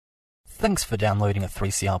Thanks for downloading a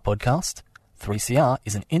 3CR podcast. 3CR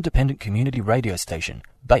is an independent community radio station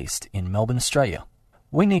based in Melbourne, Australia.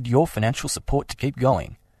 We need your financial support to keep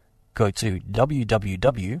going. Go to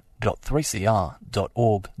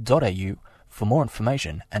www.3cr.org.au for more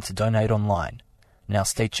information and to donate online. Now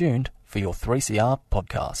stay tuned for your 3CR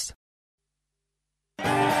podcast.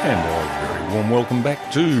 And a very warm welcome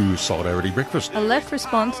back to Solidarity Breakfast. A left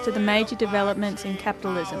response to the major developments in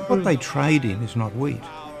capitalism. What they trade in is not wheat.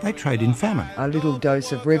 They trade in famine. A little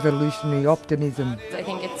dose of revolutionary optimism. I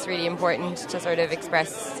think it's really important to sort of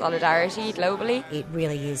express solidarity globally. It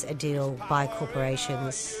really is a deal by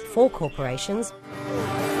corporations, for corporations.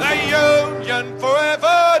 The union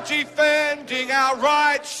forever defending our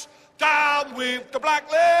rights. Down with the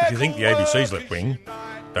black leg. If you think the ABC's left wing,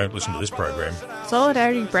 don't listen to this program.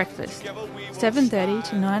 Solidarity Breakfast, 7:30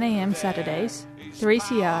 to 9am Saturdays,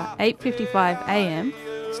 3CR 8:55am,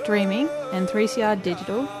 streaming and 3CR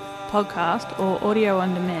digital, podcast or audio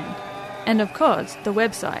on demand. And of course, the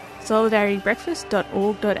website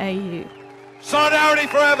solidaritybreakfast.org.au. Solidarity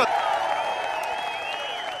forever.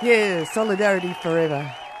 Yeah, solidarity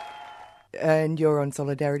forever. And you're on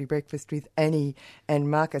Solidarity Breakfast with Annie and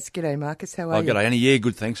Marcus. G'day, Marcus. How are you? G'day, Annie. Yeah,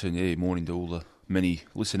 good, thanks. And yeah, morning to all the many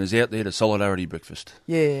listeners out there to Solidarity Breakfast.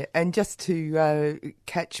 Yeah, and just to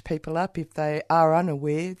catch people up, if they are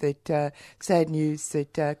unaware, that sad news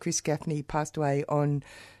that Chris Gaffney passed away on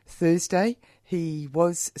Thursday. He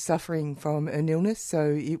was suffering from an illness,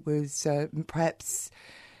 so it was perhaps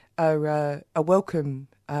a welcome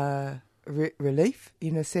relief,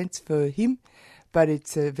 in a sense, for him. But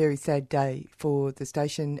it's a very sad day for the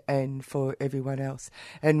station and for everyone else.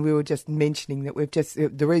 And we were just mentioning that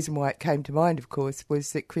the reason why it came to mind, of course,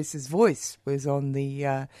 was that Chris's voice was on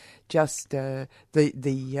the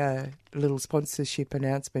little sponsorship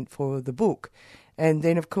announcement for the book. And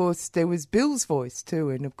then, of course, there was Bill's voice too.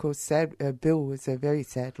 And, of course, Bill was a very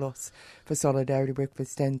sad loss for Solidarity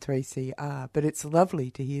Breakfast and 3CR. But it's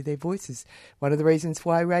lovely to hear their voices. One of the reasons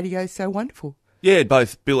why radio is so wonderful. Yeah,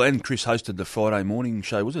 both Bill and Chris hosted the Friday morning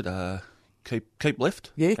show, was it? Keep Left?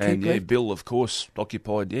 Yeah, Keep and, Left. Yeah, Bill, of course,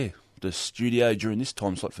 occupied, the studio during this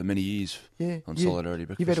time slot for many years on Solidarity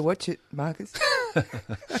Breakfast. You better watch it, Marcus.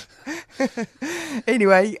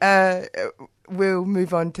 Anyway, we'll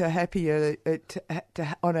move on to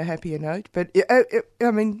on a happier note. But, I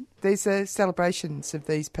mean, there's celebrations of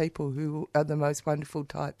these people who are the most wonderful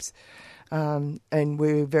types. And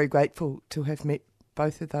we're very grateful to have met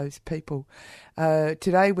both of those people.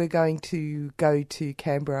 Today we're going to go to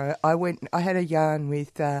Canberra. I had a yarn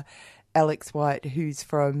with Alex White, who's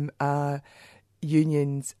from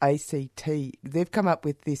Union's ACT. They've come up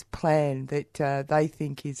with this plan that they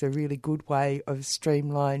think is a really good way of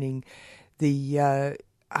streamlining the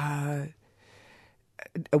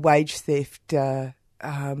wage theft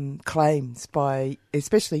claims by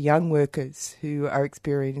especially young workers who are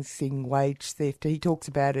experiencing wage theft. He talks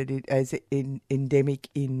about it as endemic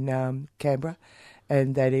in Canberra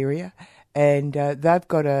and that area. And they've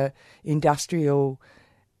got a industrial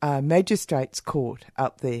magistrates court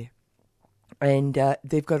up there. And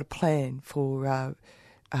they've got a plan for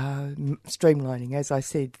streamlining, as I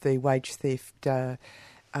said, the wage theft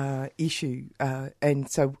issue, and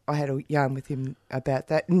so I had a yarn with him about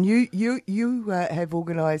that. And you have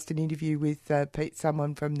organised an interview with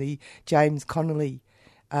someone from the James Connolly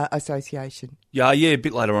Association. Yeah, a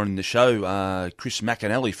bit later on in the show, Chris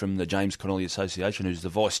McAnally from the James Connolly Association, who's the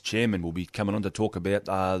vice chairman, will be coming on to talk about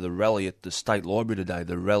the rally at the State Library today.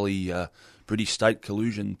 The rally, British State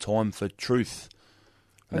Collusion, Time for Truth.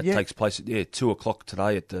 And that takes place at 2:00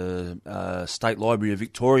 today at the State Library of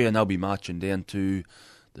Victoria, and they'll be marching down to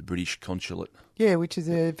the British consulate. Yeah, which is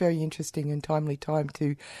a very interesting and timely time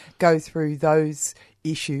to go through those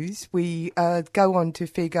issues. We go on to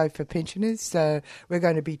Fair Go for Pensioners. We're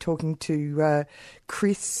going to be talking to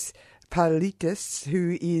Chris Paulitis,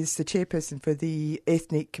 who is the chairperson for the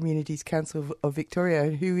Ethnic Communities Council of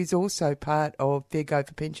Victoria, who is also part of Fair Go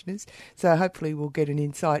for Pensioners. So hopefully we'll get an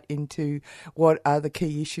insight into what are the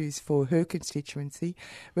key issues for her constituency.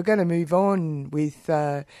 We're going to move on with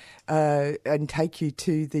and take you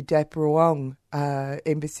to the Dap Rawong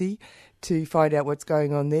embassy to find out what's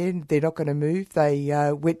going on there. They're not going to move.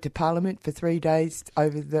 They went to Parliament for 3 days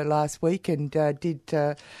over the last week and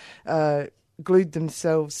glued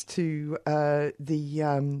themselves to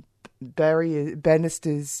the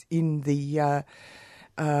banisters in the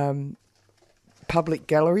public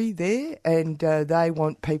gallery there, and they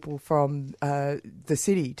want people from the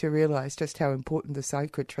city to realise just how important the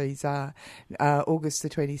sacred trees are. August the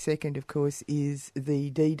 22nd, of course, is the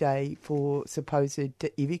D-Day for supposed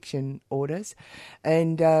eviction orders,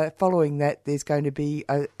 and following that there's going to be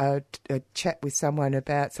a chat with someone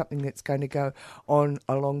about something that's going to go on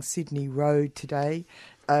along Sydney Road today,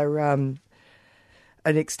 an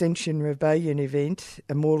Extinction Rebellion event,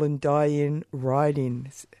 a Moreland Die-In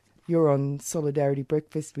Ride-In. You're on Solidarity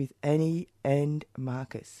Breakfast with Annie and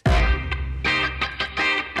Marcus.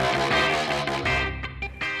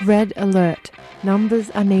 Red alert.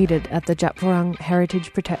 Numbers are needed at the Djab Wurrung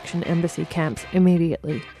Heritage Protection Embassy camps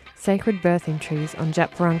immediately. Sacred birthing trees on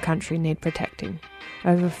Djab Wurrung country need protecting.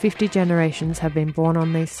 Over 50 generations have been born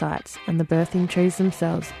on these sites, and the birthing trees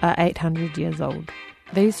themselves are 800 years old.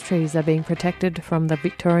 These trees are being protected from the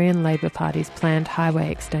Victorian Labor Party's planned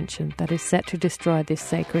highway extension that is set to destroy this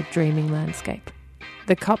sacred dreaming landscape.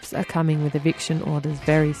 The cops are coming with eviction orders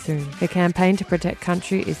very soon. The campaign to protect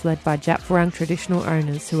country is led by Djab Wurrung traditional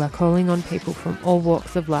owners who are calling on people from all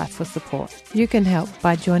walks of life for support. You can help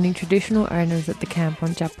by joining traditional owners at the camp on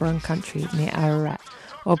Djab Wurrung country near Ararat,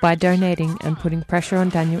 or by donating and putting pressure on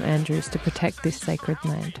Daniel Andrews to protect this sacred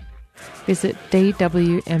land. Visit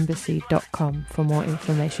dwembassy.com for more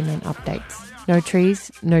information and updates. No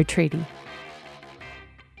trees, no treaty.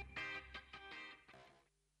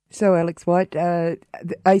 So, Alex White, the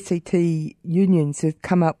ACT unions have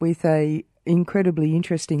come up with a incredibly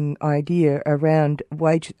interesting idea around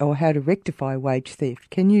wage, or how to rectify wage theft.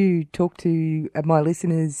 Can you talk to my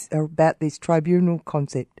listeners about this tribunal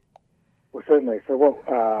concept? Well, certainly. So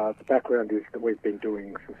the background is that we've been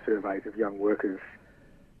doing some surveys of young workers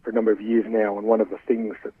for a number of years now, and one of the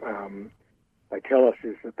things that they tell us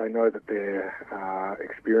is that they know that they're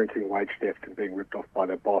experiencing wage theft and being ripped off by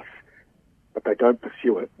their boss, but they don't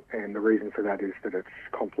pursue it, and the reason for that is that it's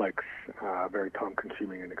complex, very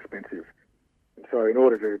time-consuming and expensive. And so in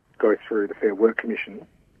order to go through the Fair Work Commission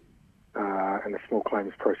and the small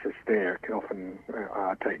claims process there, it can often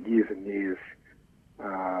take years and years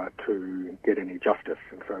to get any justice,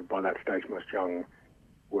 and so by that stage most young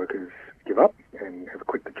workers give up and have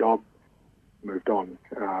quit the job, moved on,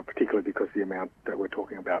 particularly because the amount that we're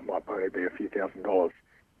talking about might only be a few $1,000s.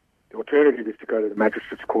 The alternative is to go to the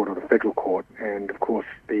Magistrates Court or the Federal Court, and of course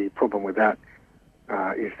the problem with that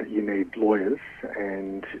is that you need lawyers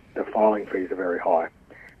and the filing fees are very high.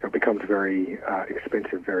 So it becomes very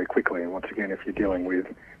expensive very quickly, and once again, if you're dealing with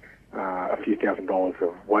a few $1,000s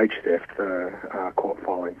of wage theft, the court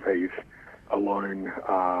filing fees alone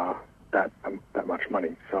are that much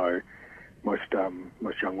money. So most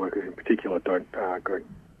young workers in particular don't go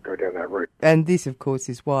down that route. And this, of course,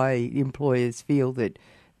 is why employers feel that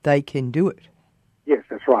they can do it. Yes,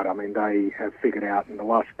 that's right. I mean, they have figured out the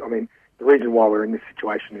reason why we're in this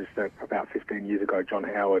situation is that about 15 years ago, John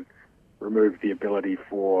Howard removed the ability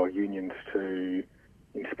for unions to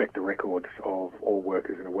inspect the records of all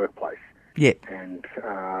workers in a workplace. Yeah. And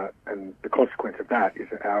the consequence of that is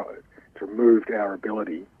that it's removed our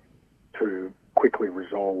ability to quickly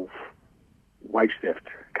resolve wage theft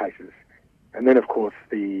cases. And then, of course,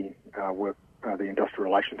 the Industrial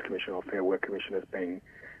Relations Commission or Fair Work Commission has been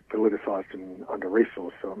politicised and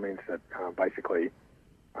under-resourced, so it means that basically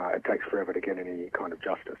it takes forever to get any kind of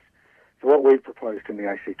justice. So what we've proposed in the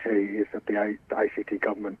ACT is that the ACT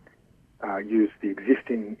government use the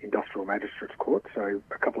existing Industrial Magistrates Court. So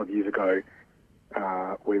a couple of years ago,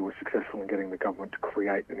 we were successful in getting the government to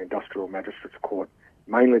create an Industrial Magistrates Court,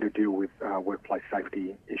 mainly to deal with workplace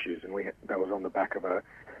safety issues, and that was on the back of a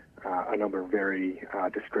number of very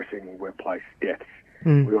distressing workplace deaths.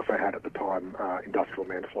 Mm. We also had at the time industrial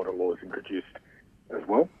manslaughter laws introduced as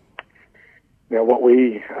well. Now, what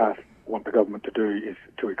we want the government to do is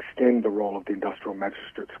to extend the role of the Industrial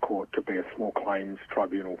Magistrates Court to be a small claims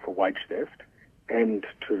tribunal for wage theft and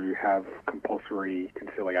to have compulsory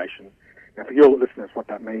conciliation. Now, for your listeners, what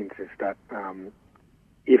that means is that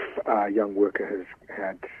if a young worker has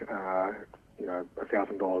had,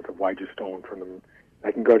 $1,000 of wages stolen from them,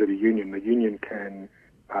 they can go to the union. The union can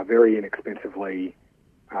very inexpensively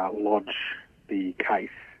lodge the case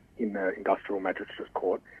in the Industrial Magistrates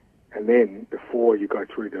Court, and then before you go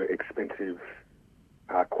through the expensive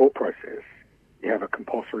court process, you have a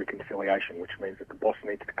compulsory conciliation, which means that the boss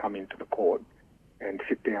needs to come into the court and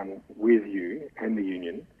sit down with you and the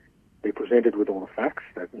union, be presented with all the facts,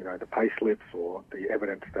 that the pay slips or the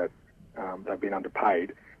evidence that they've been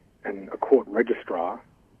underpaid, and a court registrar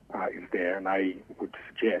is there, and they would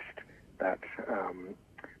suggest that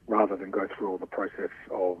rather than go through all the process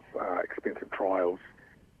of expensive trials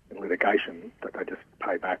and litigation, that they just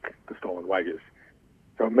pay back the stolen wages.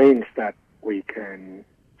 So it means that we can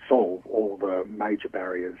solve all the major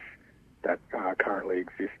barriers that currently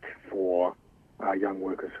exist for young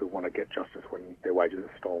workers who want to get justice when their wages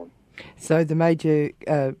are stolen. So the major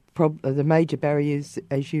barriers,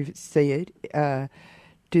 as you see it,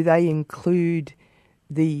 do they include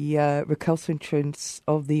the recalcitrance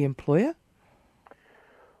of the employer?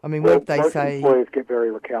 I mean, what they most say... employers get very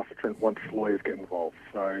recalcitrant once lawyers get involved.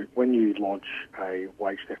 So when you lodge a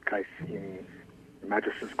wage theft case in the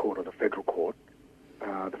magistrate's court or the federal court,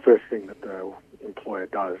 the first thing that the employer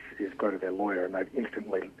does is go to their lawyer, and they've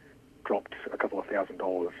instantly dropped a couple of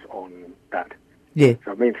 $1,000s on that. Yeah.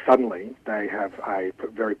 So it means suddenly they have a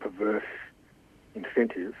very perverse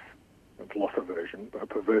incentive, it's loss aversion, but a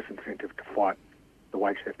perverse incentive to fight the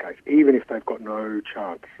wage theft case. Even if they've got no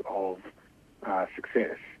chance of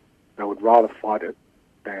success, they would rather fight it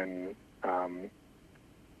than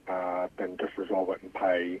just resolve it and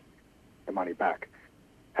pay the money back.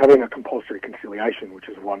 Having a compulsory conciliation, which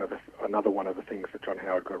is another one of the things that John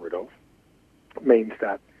Howard got rid of, means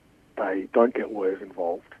that they don't get lawyers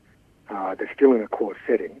involved. They're still in a court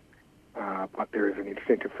setting, but there is an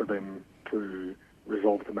incentive for them to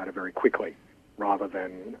resolve the matter very quickly, rather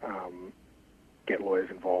than get lawyers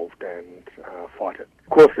involved and fight it. Of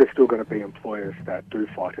course, there's still going to be employers that do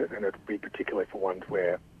fight it, and it'll be particularly for ones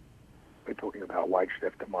where we're talking about wage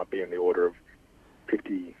theft that might be in the order of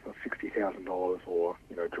 $50,000 or $60,000, or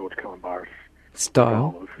George Calombaris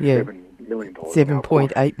style, yeah, $7 million,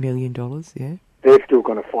 $7.8 million, yeah. They're still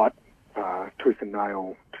going to fight tooth and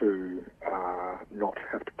nail to not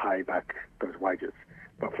have to pay back those wages.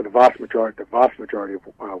 But for the vast majority of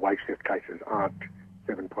wage theft cases aren't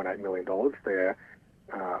 $7.8 million. They're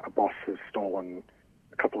a boss has stolen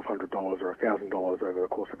a couple of $100 or $1,000 over the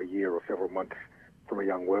course of a year or several months from a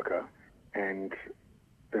young worker, and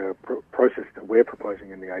the process that we're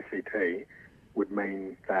proposing in the ACT would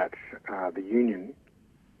mean that the union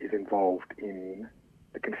is involved in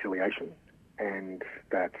the conciliation, and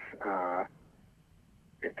that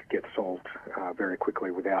it gets solved very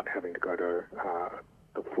quickly without having to go to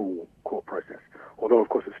the full court process. Although, of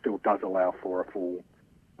course, it still does allow for a full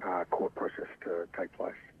court process to take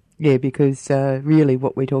place. Yeah, because really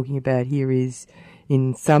what we're talking about here is,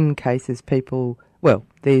 in some cases,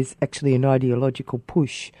 there's actually an ideological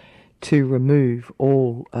push to remove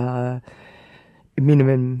all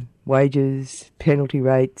minimum wages, penalty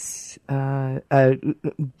rates,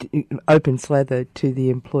 open slather to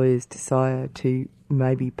the employer's desire to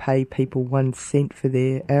maybe pay people 1 cent for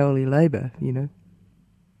their hourly labour,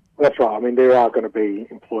 That's right. I mean, there are going to be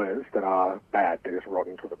employers that are bad, that is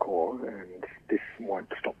rotten to the core, and this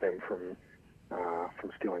won't stop them from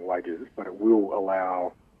stealing wages, but it will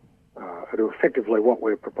allow, effectively what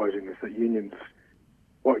we're proposing is that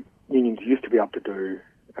what unions used to be able to do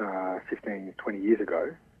 15, 20 years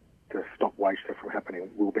ago to stop wage theft from happening,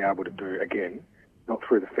 we'll be able to do again, not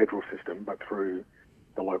through the federal system, but through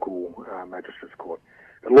the local magistrates court.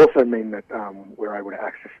 It'll also mean that we're able to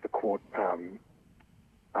access the court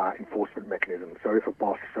enforcement mechanism. So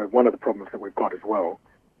one of the problems that we've got as well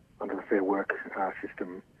under the Fair Work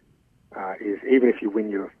system is, even if you win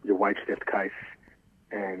your wage theft case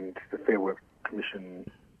and the Fair Work Commission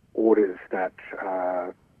orders that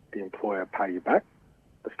the employer pay you back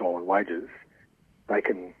the stolen wages, they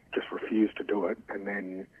can just refuse to do it, and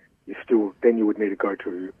then you would need to go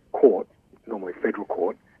to court, normally federal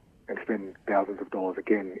court, and spend thousands of dollars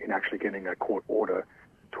again in actually getting a court order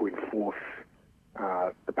to enforce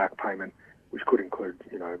the back payment, which could include,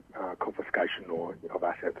 confiscation of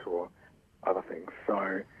assets or other things.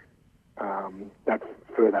 So that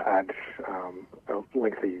further adds a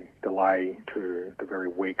lengthy delay to the very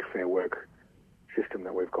weak Fair Work system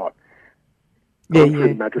that we've got. Going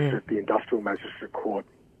through the Industrial Magistrate Court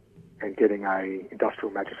and getting a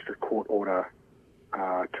Industrial Magistrate Court order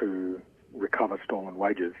to recover stolen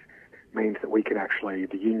wages means that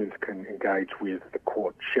the unions can engage with the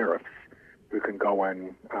court sheriffs, who can go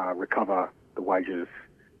and recover the wages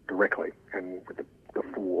directly and with the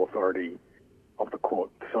full authority of the court.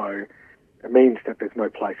 So it means that there's no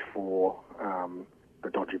place for the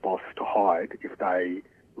dodgy boss to hide if they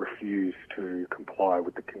refuse to comply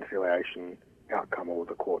with the conciliation outcome or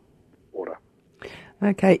the court order.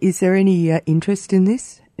 Okay, is there any interest in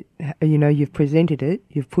this? You've presented it,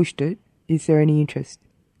 you've pushed it. Is there any interest?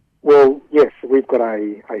 Well, yes, we've got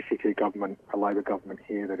a ACT government, a Labor government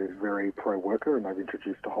here that is very pro-worker, and they've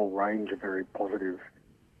introduced a whole range of very positive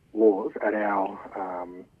laws at our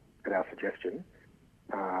suggestion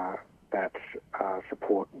that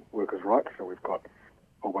support workers' rights. So we've got a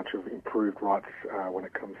whole bunch of improved rights when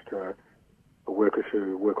it comes to workers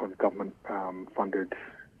who work on government funded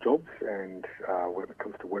jobs and when it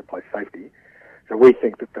comes to workplace safety. So we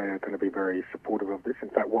think that they're going to be very supportive of this. In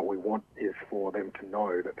fact, what we want is for them to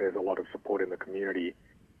know that there's a lot of support in the community,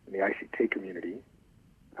 in the ACT community,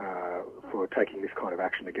 for taking this kind of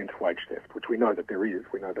action against wage theft, which we know that there is.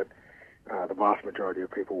 We know that the vast majority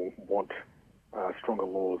of people want stronger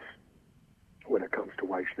laws when it comes to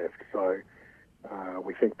wage theft. So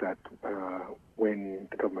we think that when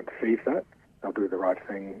the government sees that, they'll do the right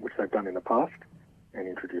thing, which they've done in the past, and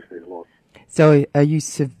introduce these laws. So are you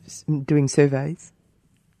doing surveys?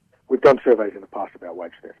 We've done surveys in the past about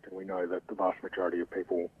wage theft, and we know that the vast majority of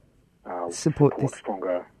people support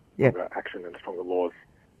stronger action and stronger laws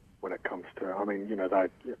when it comes to, I mean, as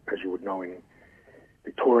you would know, in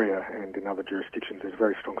Victoria and in other jurisdictions, there's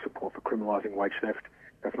very strong support for criminalising wage theft.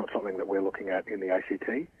 That's not something that we're looking at in the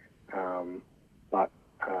ACT, but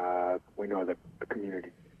we know that the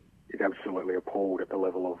community is absolutely appalled at the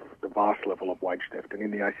vast level of wage theft. And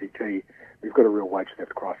in the ACT, we've got a real wage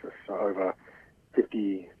theft crisis. So over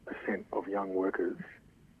 50% of young workers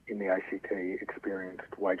in the ACT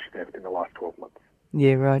experienced wage theft in the last 12 months.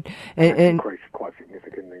 Yeah, right. And increased quite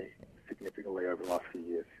significantly over the last few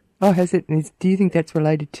years. Oh, has it? Do you think that's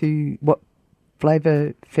related to what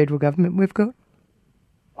flavour federal government we've got?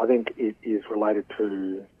 I think it is related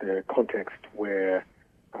to the context where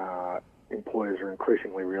employers are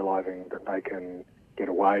increasingly realising that they can get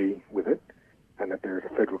away with it, and that there is a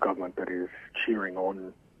federal government that is cheering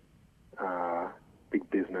on big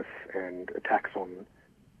business and attacks on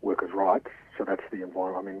workers' rights. So that's the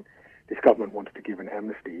environment. I mean, this government wants to give an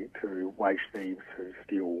amnesty to wage thieves who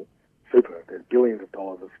steal super. There's billions of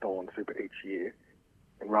dollars of stolen super each year,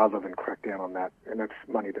 and rather than crack down on that, and that's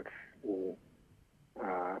money that's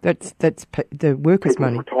the workers'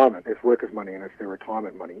 money. Retirement. It's workers' money, and it's their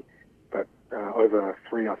retirement money. But over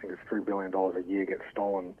 $3 billion a year gets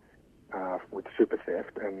stolen with super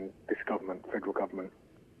theft, and this government, federal government,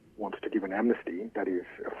 wants to give an amnesty, that is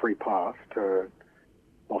a free pass to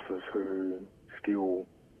bosses who steal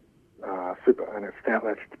super, and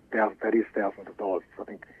that is thousands of dollars. I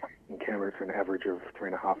think in Canberra it's an average of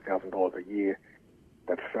 $3,500 a year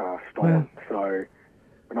that's stolen. Wow. So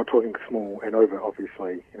we're not talking small, and over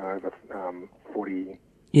 40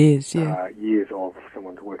 years of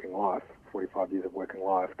someone's working life, 45 years of working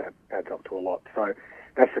life, that adds up to a lot. So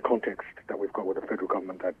that's the context that we've got with the federal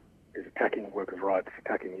government that is attacking workers' rights,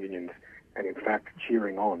 attacking unions, and in fact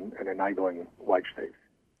cheering on and enabling wage thieves.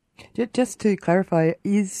 Just to clarify,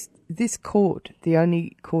 is this court the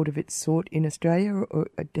only court of its sort in Australia, or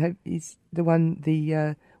is the one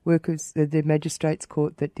the magistrates'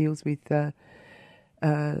 court that deals with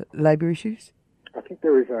labour issues? I think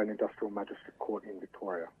there is an industrial magistrate court in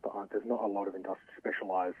Victoria, but there's not a lot of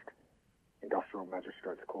specialised industrial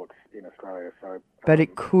magistrates courts in Australia. So, but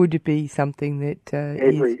it could be something that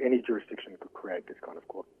any jurisdiction could create this kind of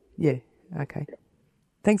court. Yeah. Okay. Yeah.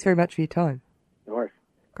 Thanks very much for your time. No worries.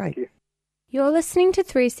 Great. Thank you. You're listening to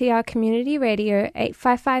 3CR Community Radio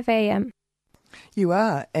 855 AM. You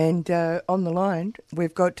are, and on the line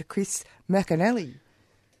we've got Chris McAnally.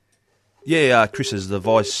 Yeah, Chris is the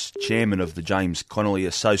Vice Chairman of the James Connolly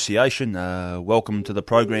Association. Welcome to the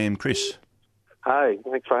program, Chris. Hi,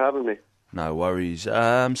 thanks for having me. No worries.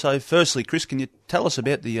 So firstly, Chris, can you tell us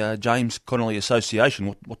about the James Connolly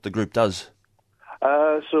Association, what the group does?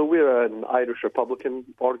 So we're an Irish Republican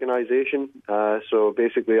organisation. So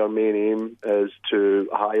basically our main aim is to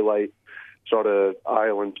highlight sort of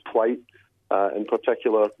Ireland's plight, in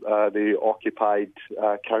particular the occupied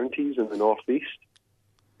counties in the northeast.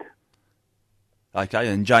 Okay,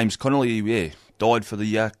 and James Connolly, died for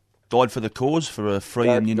the cause for a free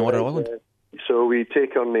and united Ireland. So we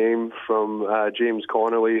take our name from James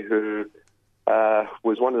Connolly, who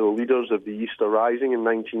was one of the leaders of the Easter Rising in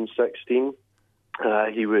 1916.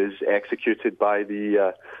 He was executed by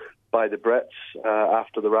the Brits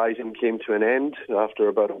after the Rising came to an end, after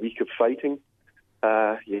about a week of fighting.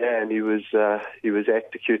 And he was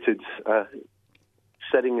executed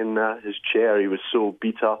sitting in his chair. He was so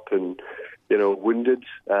beat up and wounded,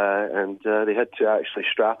 and they had to actually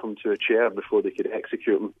strap him to a chair before they could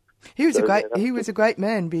execute him. He was a great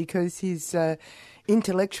man because his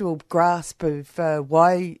intellectual grasp of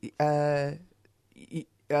why the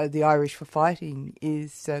Irish were fighting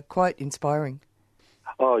is quite inspiring.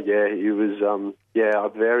 Oh yeah, he was a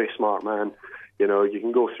very smart man. You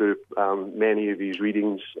can go through many of his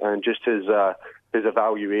readings, and just his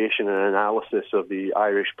evaluation and analysis of the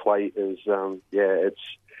Irish plight is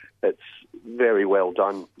it's very well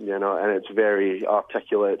done, and it's very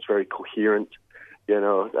articulate, it's very coherent. It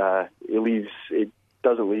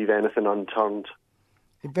doesn't leave anything unturned.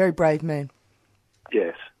 A very brave man.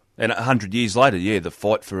 Yes. And 100 years later, the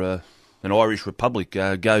fight for an Irish Republic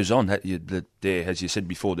goes on. There, as you said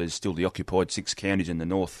before, there's still the occupied 6 counties in the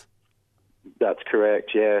north. That's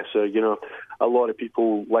correct, yeah. So, a lot of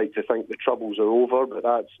people like to think the Troubles are over, but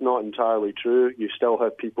that's not entirely true. You still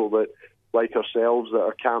have people that, like ourselves, that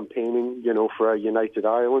are campaigning, for a united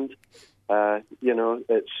Ireland.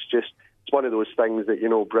 It's one of those things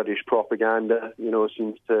that, British propaganda,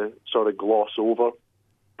 seems to sort of gloss over.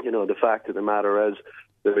 The fact of the matter is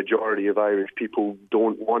the majority of Irish people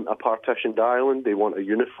don't want a partitioned Ireland. They want a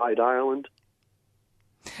unified Ireland.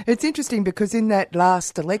 It's interesting because in that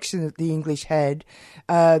last election that the English had,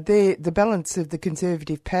 the balance of the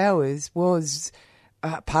Conservative powers was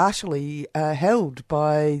partially held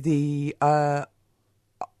by the,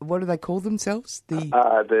 what do they call themselves?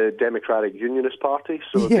 The Democratic Unionist Party.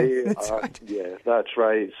 So right. Yeah, that's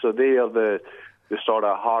right. So they are the sort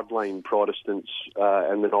of hardline Protestants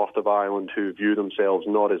in the north of Ireland who view themselves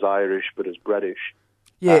not as Irish but as British.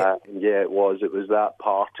 Yeah, it was that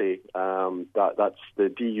party. That's the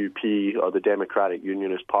DUP, or the Democratic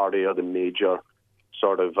Unionist Party, or the major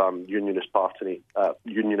sort of unionist party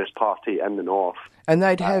in the north. And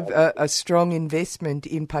they'd have a strong investment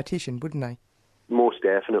in partition, wouldn't they? Most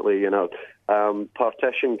definitely.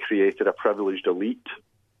 Partition created a privileged elite.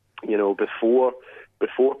 Before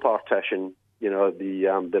partition,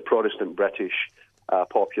 the Protestant British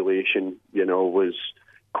population, was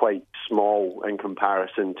quite small in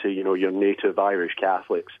comparison to, your native Irish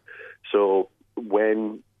Catholics. So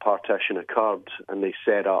when partition occurred and they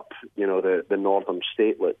set up, the Northern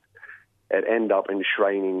Statelet, it ended up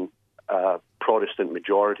enshrining a Protestant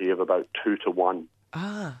majority of about 2-1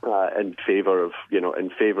 in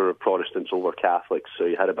favour of Protestants over Catholics. So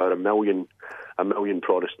you had about a million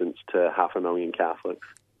Protestants to 500,000 Catholics.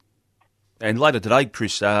 And later today,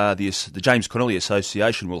 Chris, the James Connolly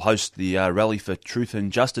Association will host the Rally for Truth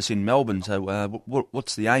and Justice in Melbourne. So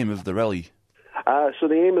what's the aim of the rally? So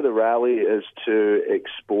the aim of the rally is to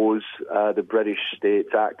expose the British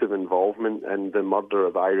state's active involvement in the murder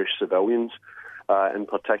of Irish civilians, in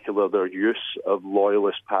particular their use of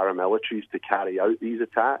loyalist paramilitaries to carry out these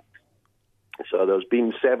attacks. So there's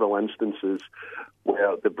been several instances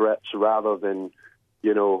where the Brits, rather than,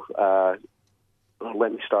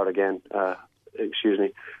 let me start again.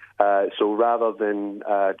 So rather than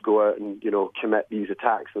go out and commit these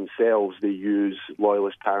attacks themselves, they use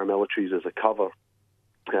loyalist paramilitaries as a cover.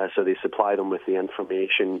 So they supply them with the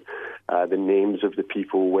information, the names of the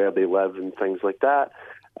people, where they live, and things like that.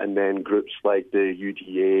 And then groups like the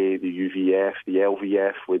UDA, the UVF, the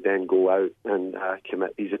LVF would then go out and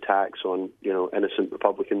commit these attacks on innocent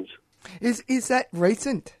Republicans. Is that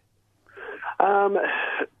recent?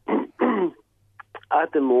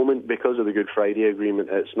 At the moment, because of the Good Friday Agreement,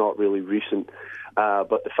 it's not really recent.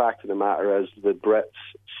 But the fact of the matter is the Brits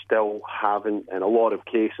still haven't, in a lot of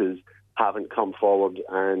cases, haven't come forward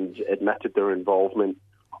and admitted their involvement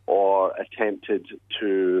or attempted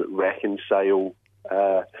to reconcile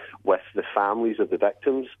with the families of the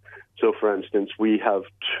victims. So, for instance, we have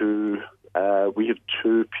two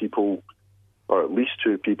people, or at least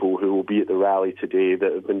 2 people, who will be at the rally today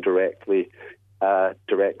that have been directly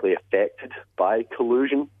affected by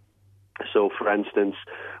collusion. So, for instance,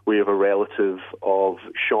 we have a relative of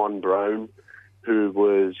Sean Brown who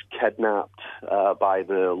was kidnapped by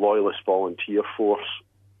the Loyalist Volunteer Force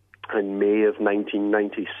in May of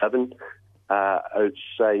 1997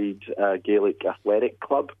 outside Gaelic Athletic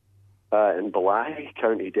Club in Balahi,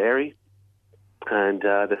 County Derry. And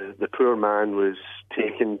the poor man was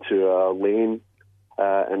taken to a lane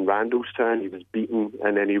in Randallstown. He was beaten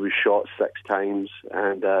and then he was shot 6 times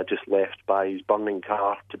and just left by his burning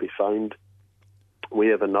car to be found. We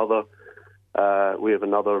have another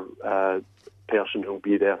person who will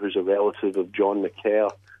be there who's a relative of John McCare,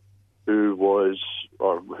 who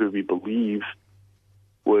we believe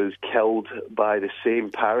was killed by the same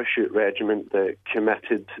parachute regiment that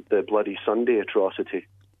committed the Bloody Sunday atrocity.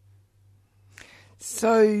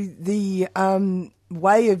 So the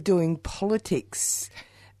way of doing politics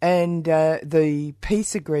and the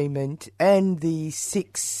peace agreement and the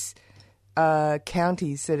 6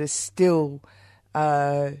 counties that are still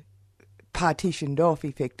partitioned off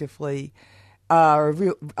effectively are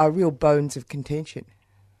real bones of contention.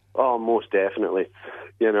 Oh, most definitely.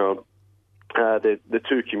 The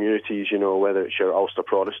 2 communities, whether it's your Ulster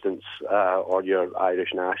Protestants or your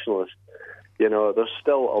Irish nationalists, there's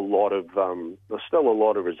still a lot of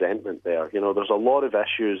resentment there. There's a lot of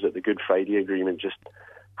issues that the Good Friday Agreement just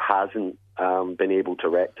hasn't been able to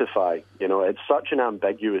rectify. It's such an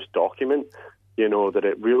ambiguous document, that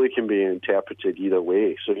it really can be interpreted either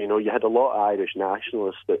way. So, you had a lot of Irish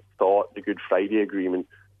nationalists that thought the Good Friday Agreement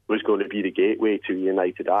was going to be the gateway to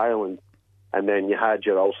United Ireland. And then you had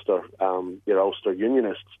your Ulster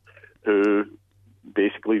Unionists who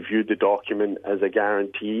basically viewed the document as a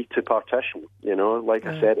guarantee to partition. You know, like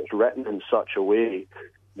I said, it's written in such a way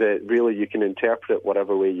that really you can interpret it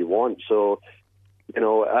whatever way you want. So, you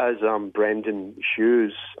know, as Brendan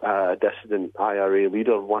Hughes, a dissident IRA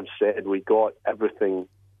leader, once said, we got everything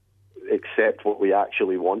except what we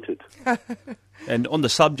actually wanted. And on the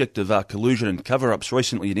subject of collusion and cover-ups,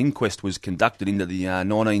 recently an inquest was conducted into the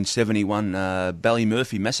 1971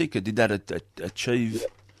 Ballymurphy massacre. Did that achieve?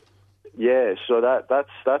 Yeah, so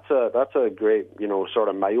that's a great, you know, sort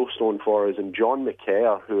of milestone for us. And John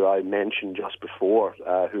McCare, who I mentioned just before,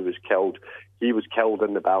 who was killed, he was killed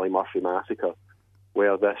in the Ballymurphy massacre,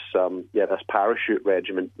 where this parachute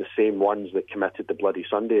regiment, the same ones that committed the Bloody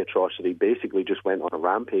Sunday atrocity, basically just went on a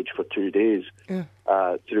rampage for 2 days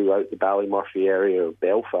throughout the Ballymurphy area of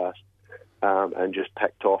Belfast and just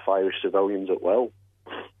picked off Irish civilians at will.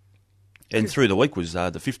 And through the week was the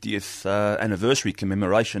 50th anniversary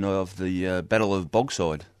commemoration of the Battle of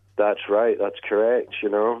Bogside. That's right, that's correct, you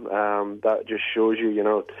know. That just shows you, you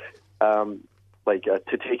know,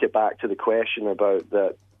 to take it back to the question about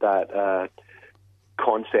that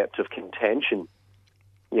concept of contention.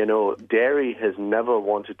 You know, Derry has never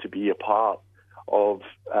wanted to be a part of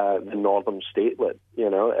the Northern Statelet. You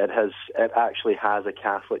know, it actually has a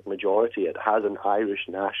Catholic majority. It has an Irish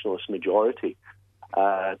nationalist majority.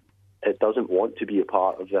 It doesn't want to be a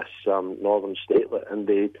part of this Northern Statelet, and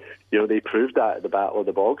they proved that at the Battle of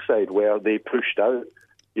the Bogside, where they pushed out,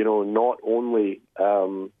 you know, not only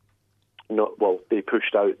they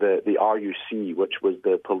pushed out the RUC, which was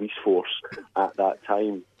the police force at that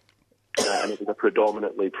time, and it was a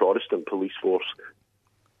predominantly Protestant police force.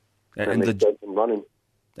 And they kept them running.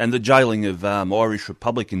 And the jailing of Irish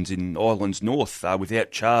Republicans in Ireland's north without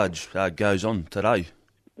charge goes on today.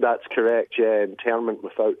 That's correct, yeah. Internment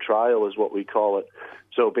without trial is what we call it.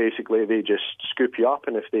 So basically, they just scoop you up,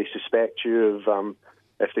 and if they suspect you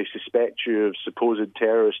of supposed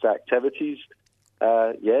terrorist activities,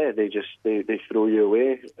 they throw you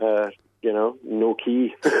away. You know, no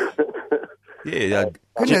key. Yeah,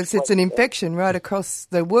 goodness, it's an infection right across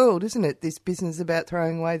the world, isn't it? This business about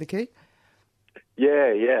throwing away the key.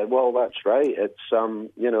 Yeah. Well, that's right. It's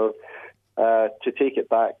you know. To take it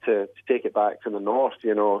back to the north,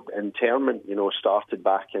 you know, internment, you know, started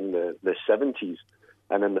back in the 70s,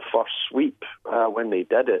 and in the first sweep, when they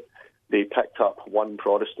did it, they picked up one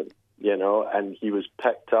Protestant, you know, and he was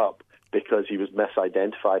picked up because he was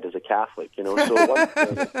misidentified as a Catholic, you know. So,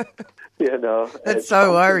 you know, that's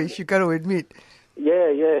so Irish, you've got to admit. Yeah,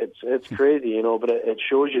 it's crazy, you know, but it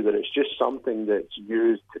shows you that it's just something that's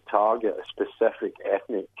used to target a specific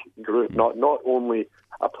ethnic group, not only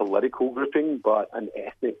a political grouping, but an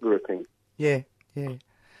ethnic grouping. Yeah.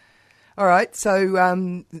 All right,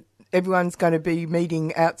 so everyone's going to be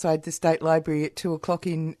meeting outside the State Library at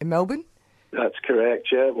 2:00 in Melbourne? That's correct,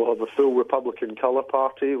 yeah. We'll have a full Republican colour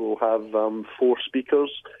party. We'll have 4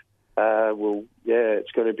 speakers.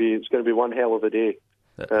 It's going to be one hell of a day.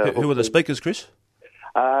 Who are the speakers, Chris?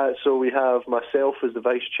 So we have myself as the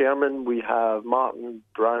vice chairman, we have Martin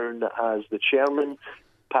Brown as the chairman,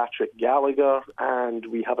 Patrick Gallagher, and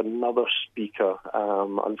we have another speaker.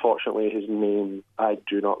 Unfortunately, his name I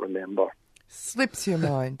do not remember. Slips your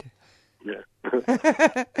mind. Yeah.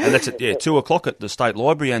 And that's at 2:00 at the State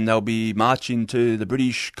Library, and they'll be marching to the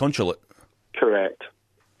British Consulate. Correct.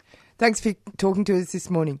 Thanks for talking to us this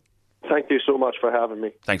morning. Thank you so much for having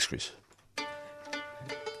me. Thanks, Chris.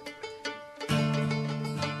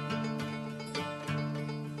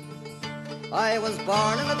 I was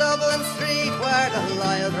born in a Dublin street where the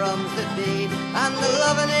loyal drums did beat, and the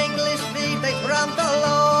loving English feet they tramped all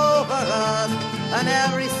over us. And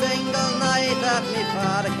every single night that me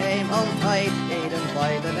father came home tight, he'd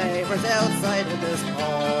invite the neighbours outside of this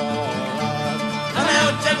chorus. Come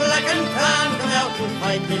out, you black and tan, come out and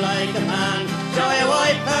fight me like a man. Show you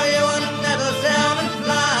white, how you want medals down in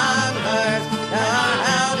Flanders.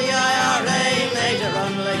 How the IRA made you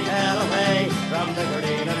run like hell away from the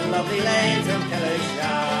green and lovely lanes in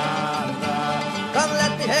Killishanda. Come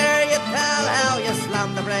let me hear you tell how you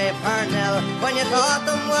slammed the brave Parnell when you thought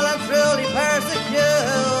them well and truly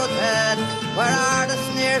persecuted. Where are the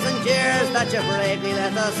sneers and jeers that you bravely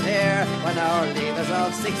let us hear when our leaders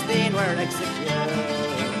of 16 were executed?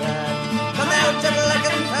 Come out, you black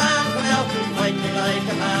and tan, come out and fight me like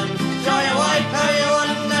a man. Show you white, how you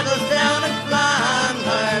won medals down in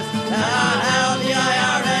Flanders. How the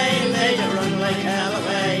IRA made you run like hell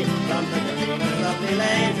away from the green and lovely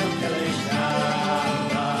lanes of Killishanda.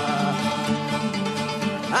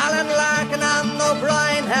 Alan Larkin and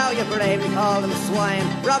O'Brien, how you you bravely call them swine.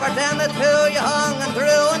 Robert and the two you hung and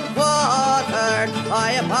drew and quartered.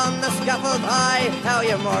 High upon the scaffold high, how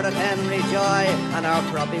you murdered Henry Joy, and our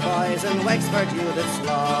croppy boys in Wexford you did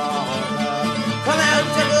slaughter. Come out,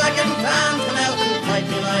 you black and tan, come out and fight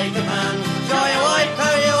me like a man. Show you white,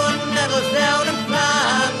 how you won medals down in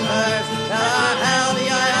Flanders. Tell our how the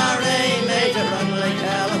IRA made you run like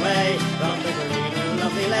hell away from the green and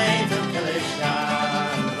lovely lanes of Killishandra.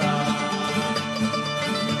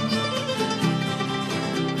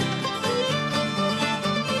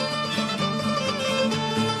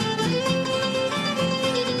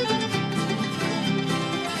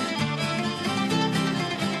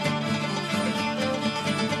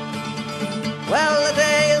 Well, the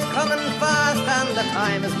day is coming fast and the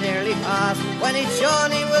time is nearly past when each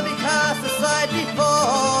Shawnee will be cast aside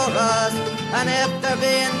before us. And if there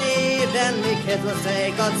be a need, then me kids will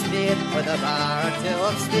say Godspeed with a bar or two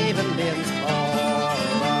of Stephen Bean's chorus.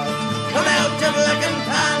 Come out, you black and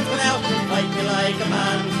tan, come out and fight me like a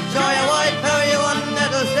man. Show you white power, you won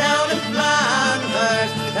medals down in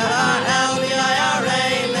Flanders. Tell our how the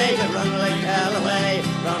IRA made you run like hell away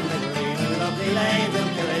from the green and lovely lanes of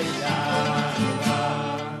Killishandra.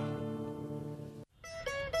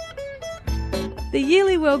 The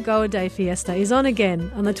yearly World Goa Day Fiesta is on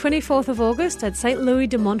again on the 24th of August at St Louis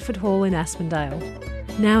de Montfort Hall in Aspendale.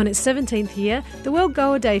 Now in its 17th year, the World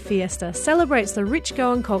Goa Day Fiesta celebrates the rich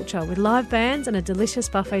Goan culture with live bands and a delicious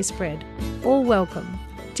buffet spread. All welcome.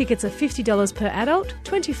 Tickets are $50 per adult,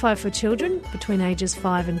 $25 for children between ages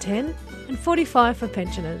 5 and 10, and $45 for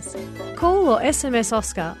pensioners. Call or SMS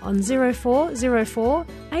Oscar on 0404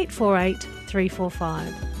 848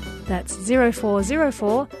 345. That's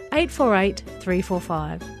 0404 848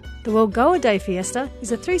 345. The World Goa Day Fiesta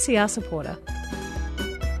is a 3CR supporter.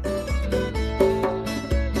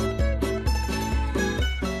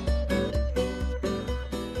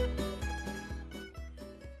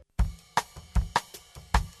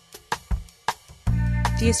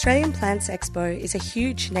 The Australian Plants Expo is a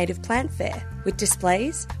huge native plant fair with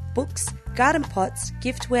displays, books, garden pots,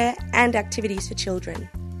 giftware and activities for children,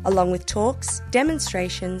 along with talks,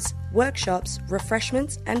 demonstrations, workshops,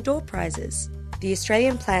 refreshments and door prizes. The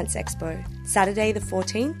Australian Plants Expo, Saturday the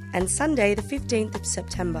 14th and Sunday the 15th of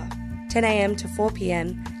September, 10 a.m. to 4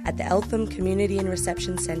 p.m. at the Eltham Community and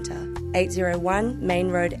Reception Centre, 801 Main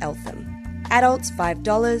Road, Eltham. Adults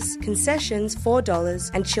 $5, concessions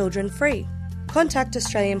 $4 and children free. Contact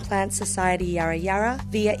Australian Plant Society Yarra Yarra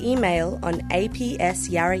via email on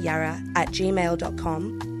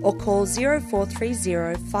apsyarrayarra@gmail.com or call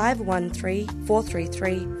 0430 513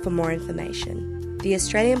 433 for more information. The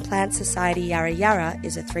Australian Plant Society Yarra Yarra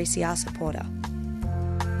is a 3CR supporter.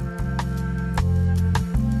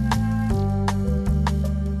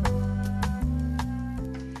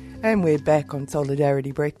 And we're back on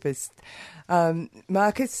Solidarity Breakfast.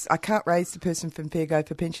 Marcus, I can't raise the person from Fair Go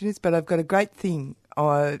for Pensioners, but I've got a great thing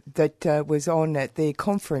that was on at their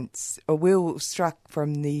conference. Will Struck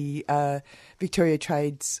from the Victoria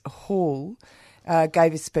Trades Hall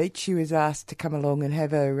gave a speech. She was asked to come along and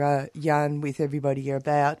have a yarn with everybody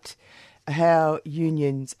about how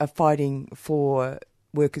unions are fighting for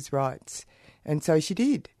workers' rights. And so she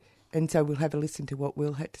did. And so we'll have a listen to what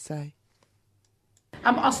Will had to say.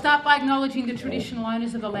 I'll start by acknowledging the traditional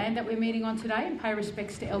owners of the land that we're meeting on today and pay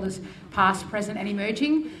respects to elders past, present and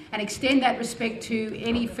emerging, and extend that respect to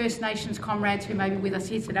any First Nations comrades who may be with us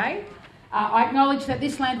here today. I acknowledge that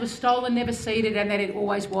this land was stolen, never ceded, and that it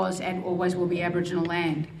always was and always will be Aboriginal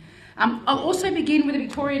land. I'll also begin with the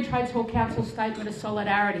Victorian Trades Hall Council Statement of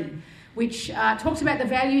Solidarity, which talks about the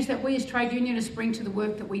values that we as trade unionists bring to the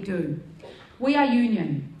work that we do. We are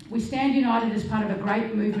union. We stand united as part of a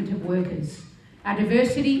great movement of workers. Our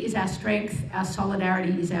diversity is our strength, our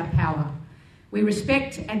solidarity is our power. We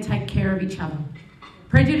respect and take care of each other.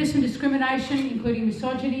 Prejudice and discrimination, including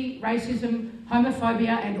misogyny, racism,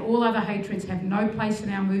 homophobia and all other hatreds have no place in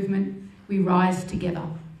our movement. We rise together.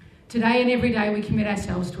 Today and every day we commit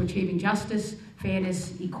ourselves to achieving justice,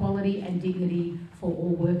 fairness, equality and dignity for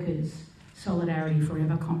all workers. Solidarity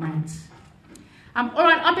forever, comrades. All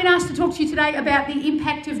right, I've been asked to talk to you today about the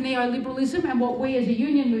impact of neoliberalism and what we as a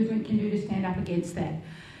union movement can do to stand up against that.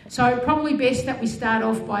 So probably best that we start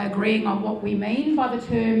off by agreeing on what we mean by the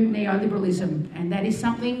term neoliberalism, and that is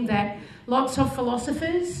something that lots of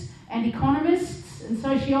philosophers and economists and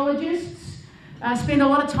sociologists spend a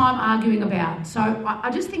lot of time arguing about. So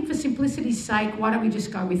I just think for simplicity's sake, why don't we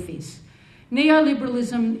just go with this?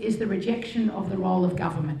 Neoliberalism is the rejection of the role of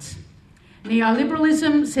governments.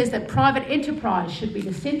 Neoliberalism says that private enterprise should be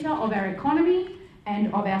the centre of our economy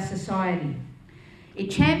and of our society. It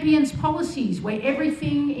champions policies where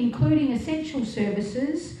everything, including essential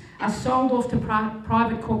services, are sold off to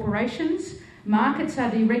private corporations, markets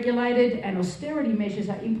are deregulated and austerity measures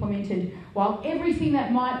are implemented, while everything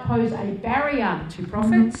that might pose a barrier to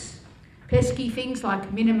profits, pesky things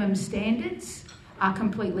like minimum standards, are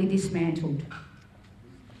completely dismantled.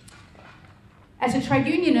 As a trade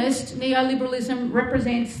unionist, neoliberalism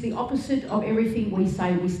represents the opposite of everything we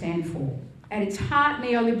say we stand for. At its heart,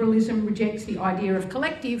 neoliberalism rejects the idea of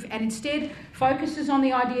collective and instead focuses on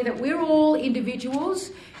the idea that we're all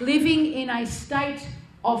individuals living in a state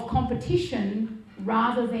of competition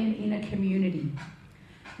rather than in a community.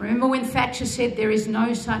 Remember when Thatcher said there is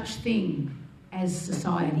no such thing as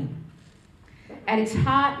society? At its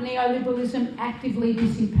heart, neoliberalism actively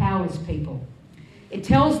disempowers people. It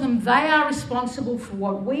tells them they are responsible for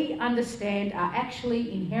what we understand are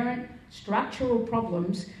actually inherent structural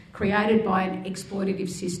problems created by an exploitative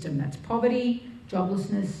system. That's poverty,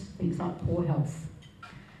 joblessness, things like poor health.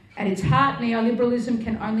 At its heart, neoliberalism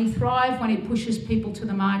can only thrive when it pushes people to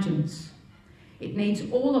the margins. It needs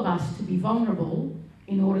all of us to be vulnerable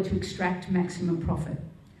in order to extract maximum profit.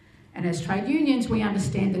 And as trade unions, we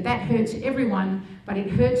understand that that hurts everyone, but it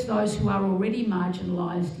hurts those who are already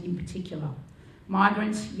marginalised in particular.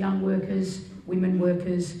 Migrants, young workers, women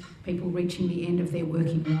workers, people reaching the end of their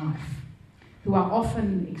working life, who are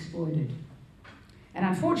often exploited. And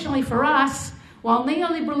unfortunately for us, while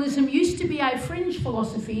neoliberalism used to be a fringe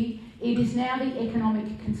philosophy, it is now the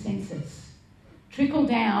economic consensus. Trickle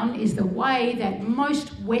down is the way that most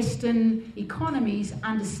Western economies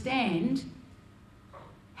understand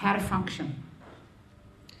how to function.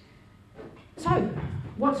 So,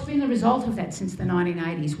 what's been the result of that since the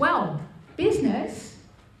 1980s? Well, business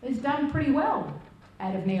has done pretty well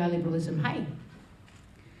out of neoliberalism, hey?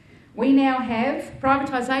 We now have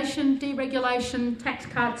privatisation, deregulation, tax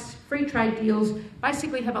cuts, free trade deals,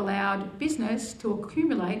 basically have allowed business to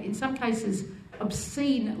accumulate, in some cases,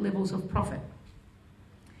 obscene levels of profit.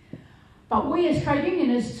 But we as trade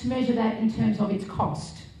unionists measure that in terms of its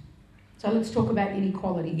cost. So let's talk about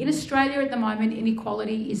inequality. In Australia at the moment,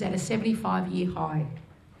 inequality is at a 75-year high.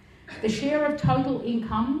 The share of total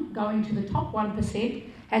income going to the top 1%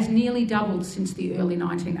 has nearly doubled since the early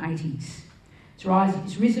 1980s.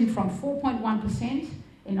 It's risen from 4.1%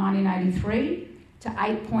 in 1983 to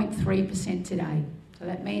 8.3% today. So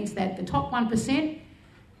that means that the top 1%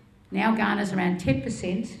 now garners around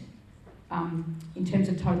 10% in terms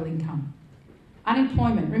of total income.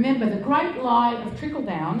 Unemployment. Remember, the great lie of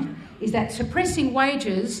trickle-down is that suppressing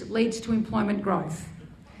wages leads to employment growth.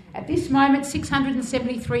 At this moment,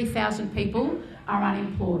 673,000 people are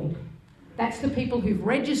unemployed. That's the people who've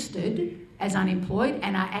registered as unemployed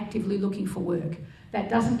and are actively looking for work. That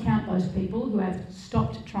doesn't count those people who have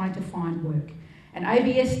stopped trying to find work. And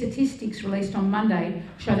ABS statistics released on Monday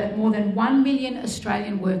show that more than 1 million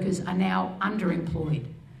Australian workers are now underemployed.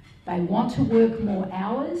 They want to work more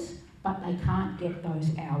hours, but they can't get those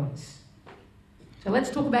hours. So let's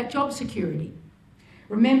talk about job security.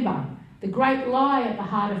 Remember, the great lie at the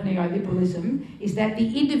heart of neoliberalism is that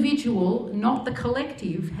the individual, not the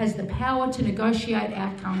collective, has the power to negotiate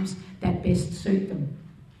outcomes that best suit them.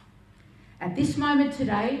 At this moment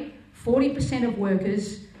today, 40% of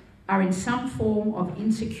workers are in some form of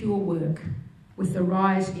insecure work, with the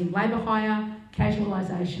rise in labour hire,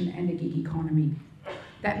 casualisation and the gig economy.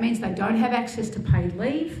 That means they don't have access to paid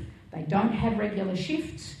leave, they don't have regular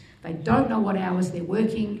shifts, they don't know what hours they're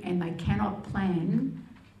working, and they cannot plan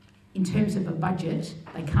in terms of a budget.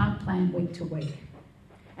 They can't plan week to week.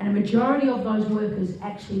 And a majority of those workers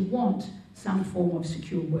actually want some form of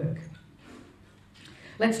secure work.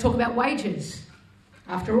 Let's talk about wages.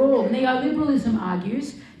 After all, neoliberalism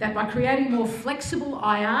argues that by creating more flexible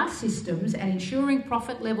IR systems and ensuring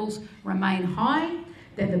profit levels remain high,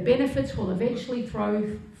 then the benefits will eventually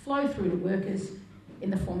flow through to workers in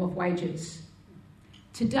the form of wages.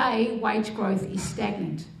 Today, wage growth is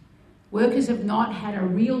stagnant. Workers have not had a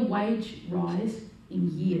real wage rise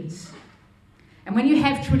in years. And when you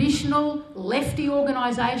have traditional lefty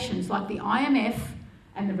organisations like the IMF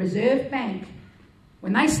and the Reserve Bank,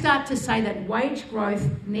 when they start to say that wage growth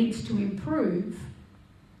needs to improve,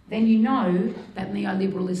 then you know that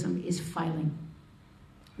neoliberalism is failing.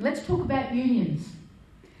 Let's talk about unions.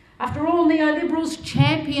 After all, neoliberals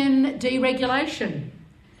champion deregulation.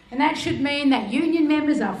 And that should mean that union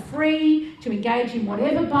members are free to engage in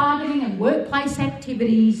whatever bargaining and workplace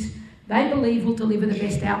activities they believe will deliver the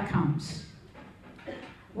best outcomes.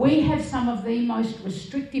 We have some of the most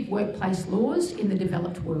restrictive workplace laws in the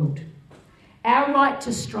developed world. Our right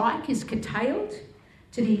to strike is curtailed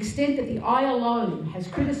to the extent that the ILO has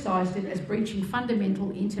criticised it as breaching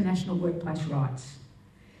fundamental international workplace rights.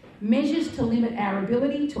 Measures to limit our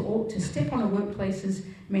ability to step on our workplaces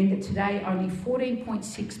mean that today only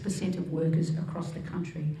 14.6% of workers across the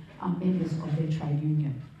country are members of their trade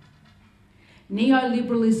union.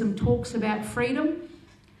 Neoliberalism talks about freedom,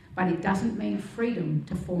 but it doesn't mean freedom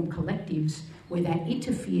to form collectives where that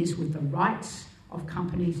interferes with the rights of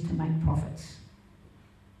companies to make profits.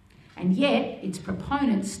 And yet, its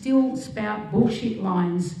proponents still spout bullshit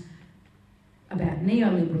lines about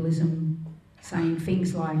neoliberalism, saying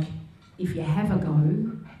things like, if you have a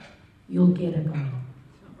go, you'll get a go.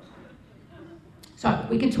 So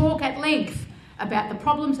we can talk at length about the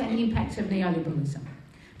problems and impacts of neoliberalism.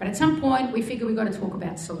 But at some point, we figure we've got to talk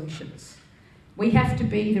about solutions. We have to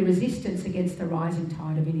be the resistance against the rising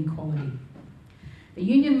tide of inequality. The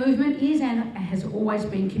union movement is and has always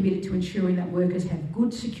been committed to ensuring that workers have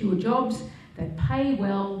good, secure jobs that pay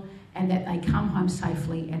well and that they come home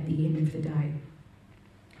safely at the end of the day.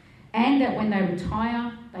 And that when they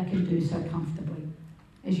retire, they can do so comfortably.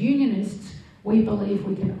 As unionists, we believe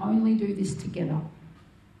we can only do this together.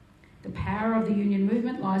 The power of the union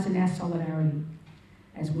movement lies in our solidarity.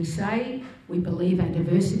 As we say, we believe our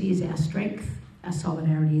diversity is our strength, our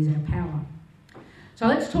solidarity is our power. So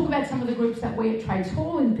let's talk about some of the groups that we at Trades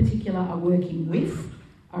Hall in particular are working with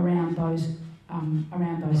around those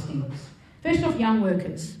things. First off, young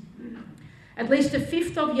workers. At least a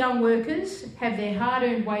fifth of young workers have their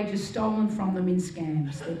hard-earned wages stolen from them in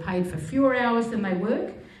scams. They're paid for fewer hours than they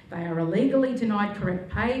work, they are illegally denied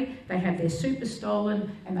correct pay, they have their super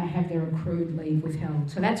stolen, and they have their accrued leave withheld.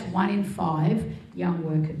 So that's 1 in 5 young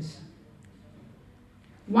workers.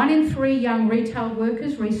 1 in 3 young retail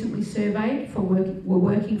workers recently surveyed were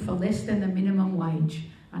working for less than the minimum wage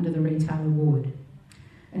under the Retail Award.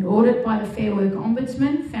 An audit by the Fair Work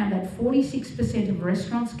Ombudsman found that 46% of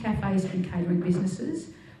restaurants, cafes and catering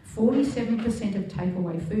businesses, 47% of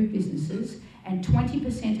takeaway food businesses and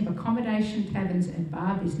 20% of accommodation, taverns and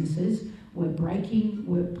bar businesses were breaking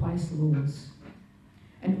workplace laws.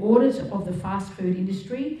 An audit of the fast food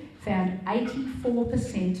industry found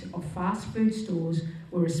 84% of fast food stores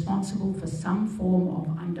were responsible for some form of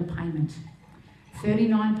underpayment.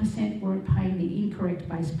 39% weren't paying the incorrect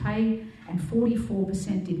base pay and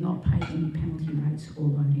 44% did not pay any penalty rates or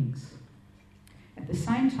loadings. At the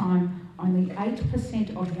same time, only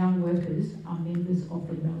 8% of young workers are members of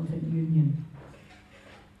the relevant union.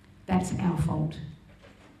 That's our fault.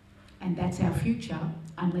 And that's our future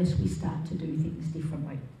unless we start to do things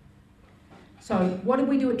differently. So what did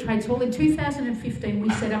we do at Trades Hall? In 2015, we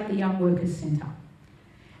set up the Young Workers Centre.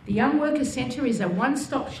 The Young Workers Centre is a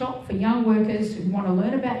one-stop shop for young workers who want to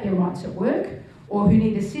learn about their rights at work or who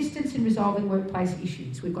need assistance in resolving workplace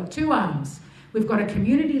issues. We've got 2 arms. We've got a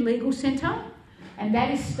community legal centre, and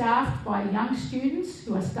that is staffed by young students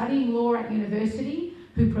who are studying law at university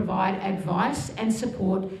who provide advice and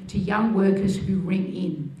support to young workers who ring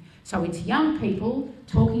in. So it's young people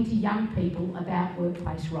talking to young people about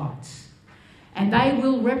workplace rights. And they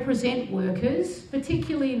will represent workers,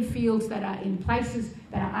 particularly in fields that are in places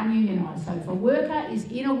that are ununionised. So if a worker is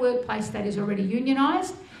in a workplace that is already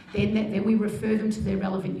unionised, then we refer them to their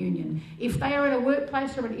relevant union. If they are in a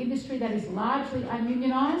workplace or an industry that is largely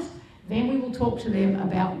ununionised, then we will talk to them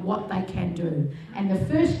about what they can do. And the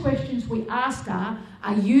first questions we asked are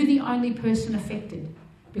you the only person affected?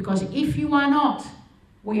 Because if you are not,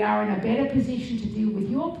 we are in a better position to deal with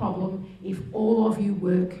your problem if all of you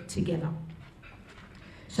work together.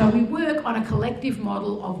 So we work on a collective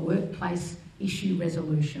model of workplace issue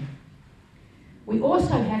resolution. We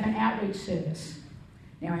also have an outreach service.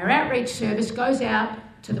 Now, our outreach service goes out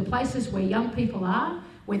to the places where young people are,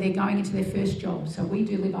 where they're going into their first job. So we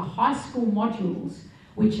deliver high school modules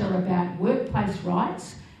which are about workplace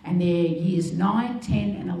rights, and they're years 9,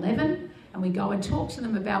 10 and 11, and we go and talk to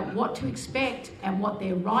them about what to expect and what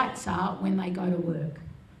their rights are when they go to work.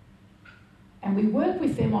 And we work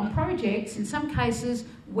with them on projects, in some cases,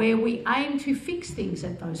 where we aim to fix things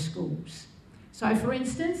at those schools. So, for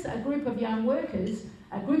instance, a group of young workers,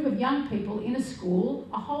 a group of young people in a school,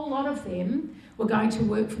 a whole lot of them were going to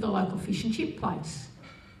work for the local fish and chip place.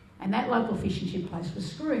 And that local fish and chip place was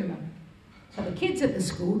screwing them. So the kids at the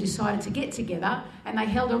school decided to get together and they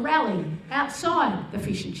held a rally outside the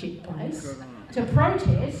fish and chip place to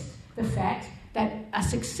protest the fact that a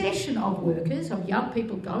succession of workers, of young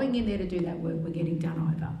people going in there to do that work, were getting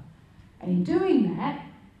done over. And in doing that,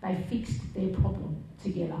 they fixed their problem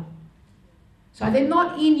together. So they're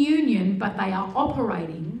not in union, but they are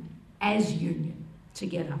operating as union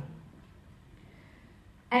together.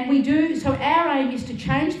 And we do, so our aim is to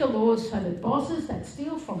change the laws so that bosses that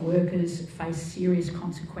steal from workers face serious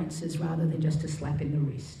consequences rather than just a slap in the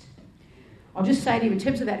wrist. I'll just say to you, in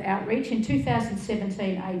terms of that outreach, in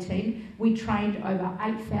 2017-18, we trained over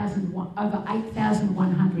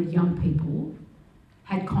 8,100 young people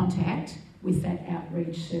had contact with that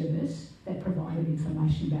outreach service that provided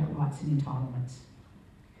information about rights and entitlements.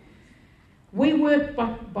 We work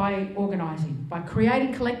by organising, by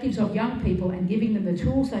creating collectives of young people and giving them the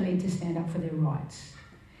tools they need to stand up for their rights.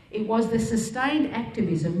 It was the sustained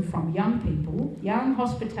activism from young people, young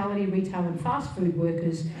hospitality, retail and fast food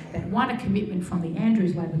workers that won a commitment from the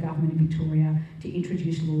Andrews Labor government in Victoria to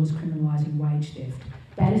introduce laws criminalising wage theft.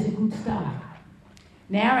 That is a good start.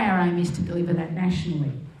 Now our aim is to deliver that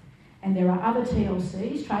nationally. And there are other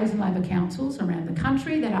TLCs, Trades and Labour Councils around the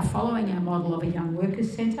country that are following our model of a young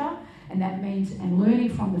workers centre, and that means, and learning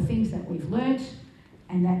from the things that we've learnt,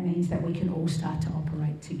 and that means that we can all start to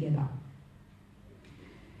operate together.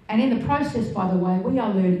 And in the process, by the way, we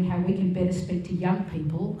are learning how we can better speak to young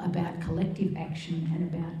people about collective action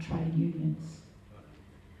and about trade unions.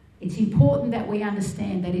 It's important that we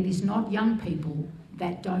understand that it is not young people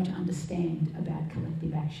that don't understand about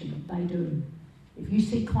collective action. They do. If you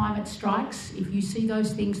see climate strikes, if you see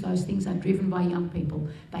those things are driven by young people.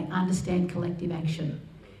 They understand collective action.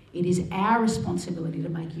 It is our responsibility to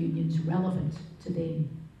make unions relevant to them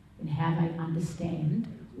in how they understand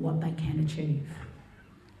what they can achieve.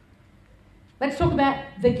 Let's talk about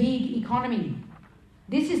the gig economy.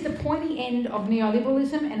 This is the pointy end of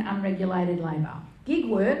neoliberalism and unregulated labour. Gig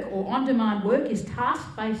work or on-demand work is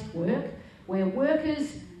task-based work where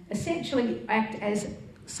workers essentially act as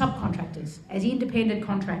subcontractors, as independent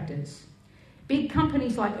contractors. Big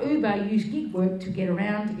companies like Uber use gig work to get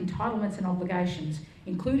around entitlements and obligations,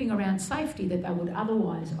 including around safety that they would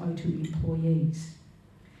otherwise owe to employees.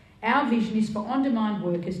 Our vision is for on-demand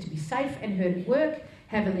workers to be safe and heard at work,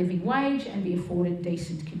 have a living wage and be afforded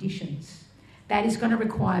decent conditions. That is going to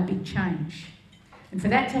require big change. And for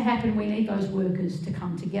that to happen, we need those workers to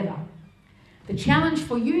come together. The challenge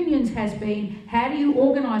for unions has been, how do you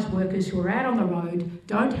organise workers who are out on the road,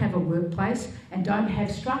 don't have a workplace and don't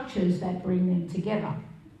have structures that bring them together?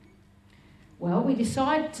 Well, we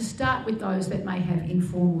decided to start with those that may have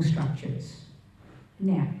informal structures.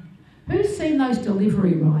 Now, who's seen those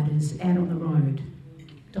delivery riders out on the road?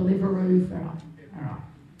 Deliveroo, all right.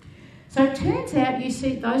 So it turns out you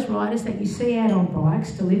see those riders that you see out on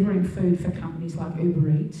bikes delivering food for companies like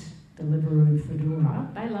Uber Eats, Deliveroo,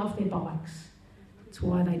 Foodora, they love their bikes. It's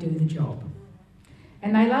why they do the job.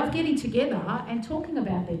 And they love getting together and talking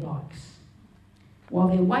about their bikes while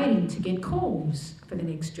they're waiting to get calls for the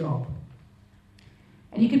next job.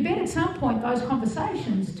 And you can bet at some point those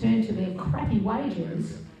conversations turn to their crappy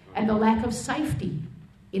wages and the lack of safety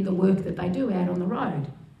in the work that they do out on the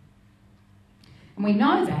road. And we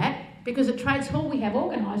know that because at Trades Hall we have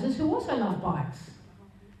organisers who also love bikes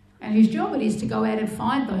and whose job it is to go out and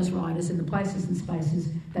find those riders in the places and spaces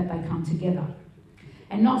that they come together.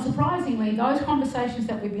 And not surprisingly, those conversations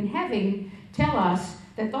that we've been having tell us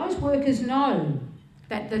that those workers know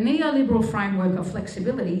that the neoliberal framework of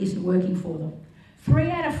flexibility isn't working for them. 3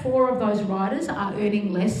 out of 4 of those riders are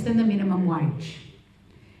earning less than the minimum wage.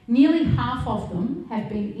 Nearly half of them have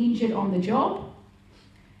been injured on the job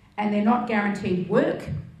and they're not guaranteed work,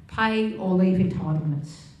 pay or leave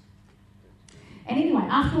entitlements. And anyway,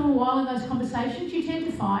 after a while in those conversations, you tend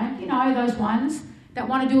to find, those ones that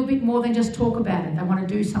want to do a bit more than just talk about it. They want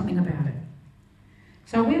to do something about it.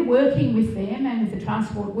 So we're working with them and with the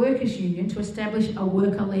Transport Workers Union to establish a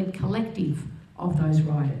worker-led collective of those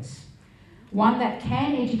riders. One that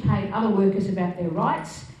can educate other workers about their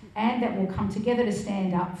rights and that will come together to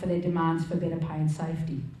stand up for their demands for better pay and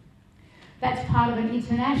safety. That's part of an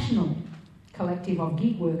international collective of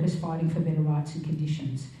gig workers fighting for better rights and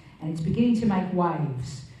conditions. And it's beginning to make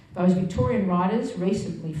waves. Those Victorian riders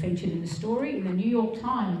recently featured in a story in the New York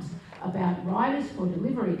Times about riders for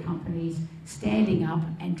delivery companies standing up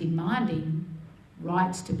and demanding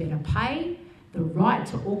rights to better pay, the right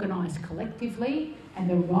to organise collectively, and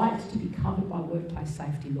the right to be covered by workplace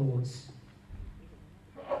safety laws.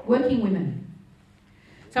 Working women.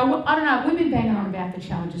 So, I don't know, we've been banging on about the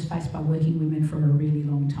challenges faced by working women for a really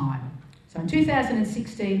long time. So in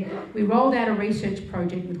 2016, we rolled out a research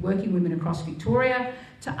project with working women across Victoria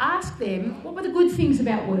to ask them, what were the good things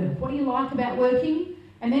about work? What do you like about working?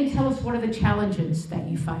 And then tell us what are the challenges that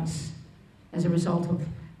you face as a result of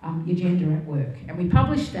your gender at work. And we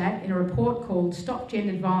published that in a report called Stop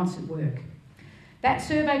Gendered Violence at Work. That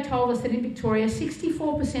survey told us that in Victoria,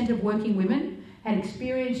 64% of working women had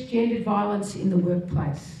experienced gendered violence in the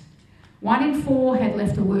workplace. 1 in 4 had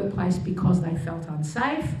left the workplace because they felt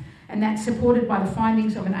unsafe, and that's supported by the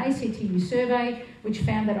findings of an ACTU survey which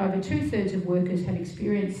found that over 2/3 of workers have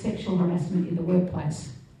experienced sexual harassment in the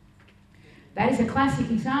workplace. That is a classic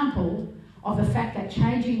example of the fact that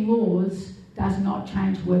changing laws does not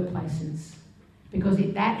change workplaces, because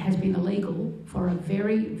that has been illegal for a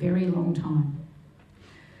very, very long time.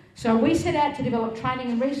 So we set out to develop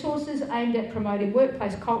training and resources aimed at promoting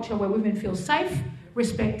workplace culture where women feel safe,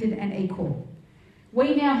 respected and equal.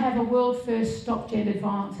 We now have a world-first Stop Gendered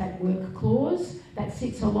Violence at Work clause that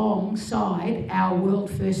sits alongside our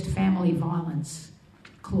world-first Family Violence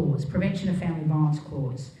clause, Prevention of Family Violence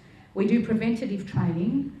clause. We do preventative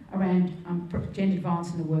training around gendered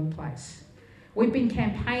violence in the workplace. We've been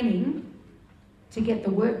campaigning to get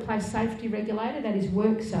the workplace safety regulator, that is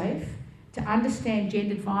WorkSafe, to understand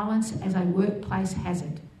gendered violence as a workplace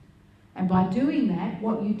hazard. And by doing that,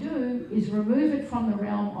 what you do is remove it from the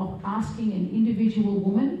realm of asking an individual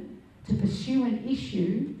woman to pursue an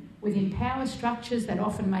issue within power structures that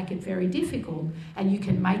often make it very difficult, and you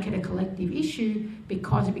can make it a collective issue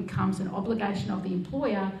because it becomes an obligation of the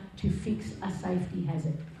employer to fix a safety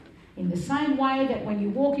hazard. In the same way that when you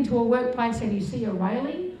walk into a workplace and you see a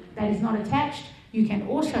railing that is not attached, you can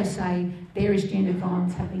also say there is gendered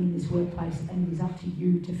violence happening in this workplace and it is up to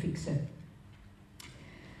you to fix it.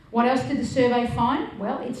 What else did the survey find?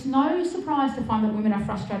 Well, it's no surprise to find that women are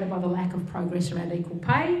frustrated by the lack of progress around equal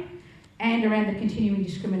pay and around the continuing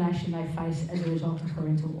discrimination they face as a result of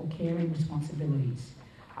parental or caring responsibilities.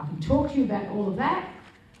 I can talk to you about all of that,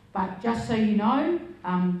 but just so you know,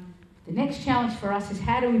 the next challenge for us is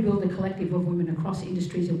how do we build a collective of women across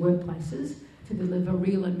industries and workplaces to deliver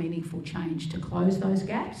real and meaningful change to close those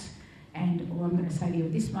gaps. And all I'm going to say to you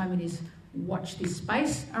at this moment is watch this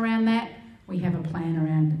space around that. We have a plan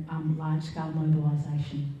around large-scale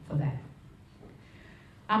mobilisation for that.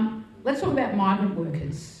 Let's talk about migrant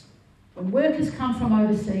workers. When workers come from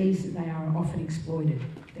overseas, they are often exploited.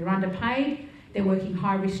 They're underpaid, they're working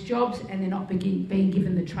high-risk jobs, and they're not being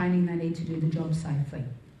given the training they need to do the job safely.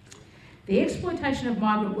 The exploitation of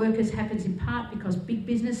migrant workers happens in part because big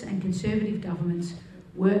business and conservative governments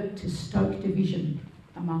work to stoke division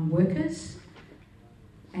among workers,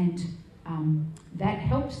 and that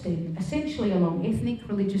helps them essentially along ethnic,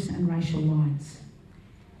 religious and racial lines.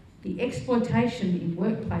 The exploitation in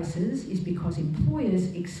workplaces is because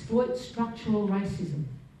employers exploit structural racism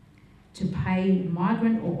to pay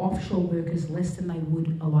migrant or offshore workers less than they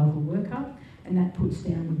would a local worker, and that puts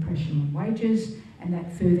downward pressure on wages, and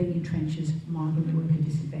that further entrenches migrant worker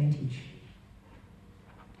disadvantage.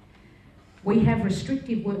 We have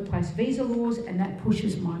restrictive workplace visa laws, and that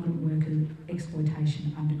pushes migrant worker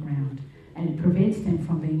exploitation underground, and it prevents them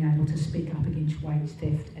from being able to speak up against wage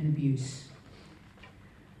theft and abuse.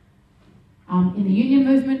 In the union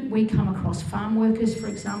movement, we come across farm workers, for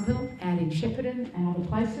example, out in Shepparton and other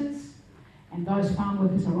places, and those farm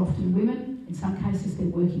workers are often women. In some cases, they're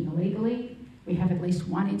working illegally. We have at least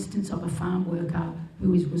one instance of a farm worker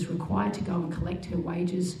who was required to go and collect her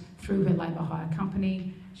wages through her labour hire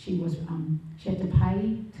company. She had to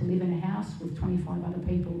pay to live in a house with 25 other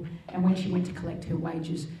people, and when she went to collect her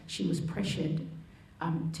wages, she was pressured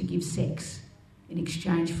to give sex in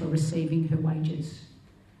exchange for receiving her wages.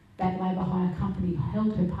 That labour hire company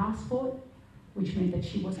held her passport, which meant that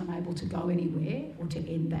she wasn't able to go anywhere or to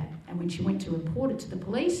end that. And when she went to report it to the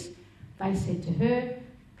police, they said to her,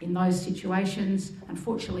 in those situations,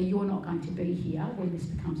 unfortunately, you're not going to be here when this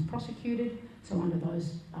becomes prosecuted, so under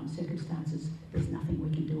those circumstances, there's nothing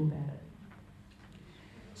we can do about it.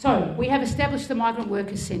 So, we have established the Migrant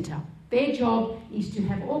Workers Centre. Their job is to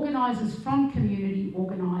have organisers from community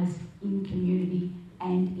organise in community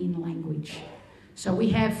and in language. So we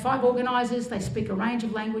have 5 organisers, they speak a range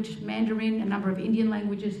of languages, Mandarin, a number of Indian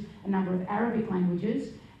languages, a number of Arabic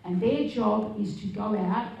languages, and their job is to go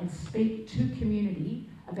out and speak to community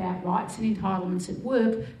about rights and entitlements at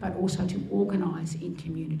work, but also to organise in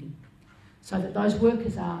community, so that those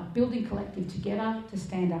workers are building collective together to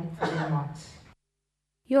stand up for their rights.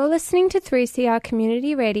 You're listening to 3CR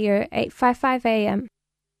Community Radio 855 AM.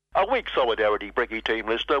 A weak solidarity, Brekkie team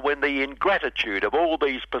listener, when the ingratitude of all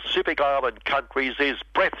these Pacific Island countries is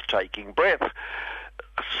breathtaking.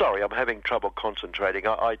 Sorry, I'm having trouble concentrating.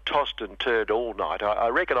 I tossed and turned all night. I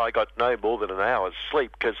reckon I got no more than an hour's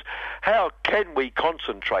sleep, because how can we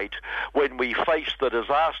concentrate when we face the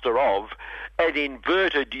disaster of an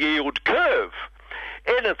inverted yield curve?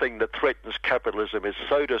 Anything that threatens capitalism is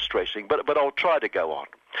so distressing, but I'll try to go on.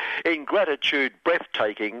 Ingratitude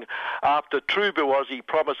breathtaking after Trubuwazi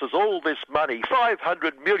promises all this money,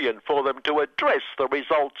 $500 million, for them to address the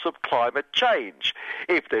results of climate change,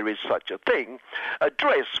 if there is such a thing,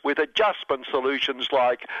 address with adjustment solutions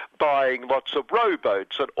like buying lots of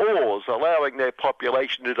rowboats and oars, allowing their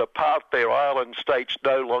population to depart their island states,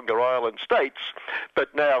 no longer island states,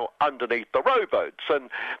 but now underneath the rowboats. And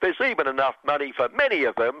there's even enough money for many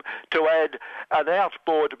of them to add an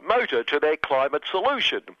outboard motor to their climate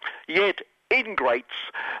solution. Yet,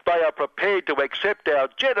 ingrates, they are prepared to accept our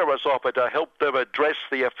generous offer to help them address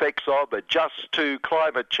the effects of adjust to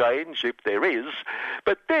climate change, if there is,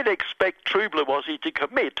 but then expect Trubuwazi to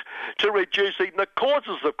commit to reducing the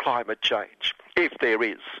causes of climate change, if there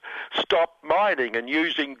is. Stop mining and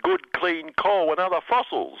using good, clean coal and other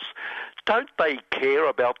fossils. Don't they care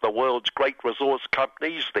about the world's great resource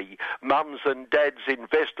companies, the mums and dads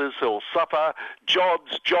investors who'll suffer?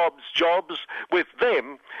 Jobs, jobs, jobs. With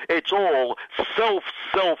them, it's all self,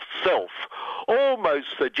 self, self. Almost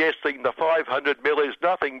suggesting the 500 mil is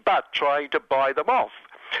nothing but trying to buy them off.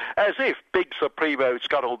 As if Big Supremo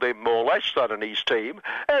Scuttledem Morlashson and his team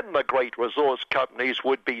and the great resource companies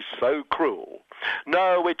would be so cruel.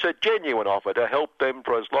 No, it's a genuine offer to help them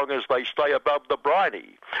for as long as they stay above the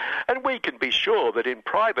briny. And we can be sure that in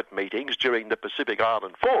private meetings during the Pacific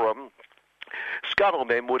Island Forum,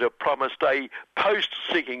 Scuttlemen would have promised a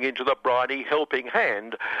post-sinking into the briny helping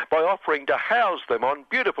hand by offering to house them on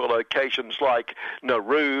beautiful locations like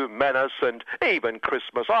Nauru, Manus and even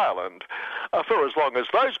Christmas Island, for as long as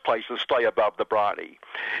those places stay above the briny.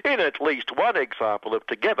 In at least one example of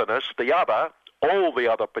togetherness, all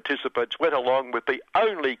the other participants went along with the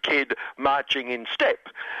only kid marching in step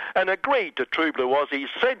and agreed to Trubuwazi's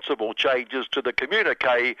sensible changes to the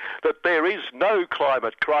communique that there is no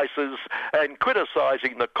climate crisis, and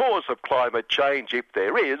criticising the cause of climate change, if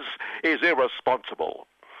there is irresponsible.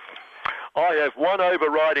 I have one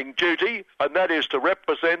overriding duty, and that is to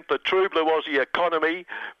represent the Trubuwazi economy.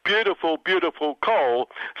 Beautiful, beautiful coal.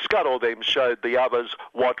 Scuttledem showed the others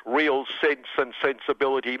what real sense and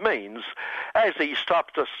sensibility means as he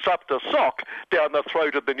stuffed a sock down the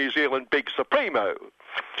throat of the New Zealand Big Supremo.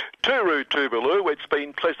 Turu Tuvalu, it's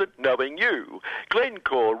been pleasant knowing you.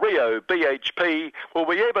 Glencore, Rio, BHP will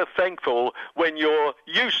be ever thankful when you're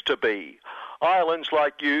used to be. Islands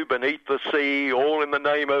like you beneath the sea, all in the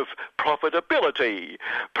name of profitability.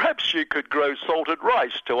 Perhaps you could grow salted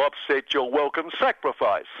rice to offset your welcome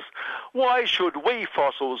sacrifice. Why should we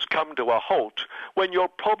fossils come to a halt when your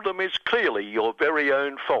problem is clearly your very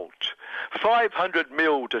own fault? 500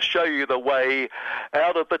 mil to show you the way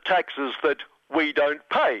out of the taxes that we don't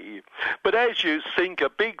pay. But as you sink,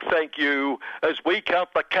 a big thank you as we count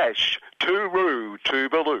the cash. Turu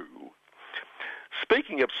Tuvalu.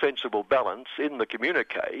 Speaking of sensible balance in the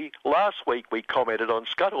communique, last week we commented on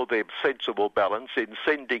Scuttledem's sensible balance in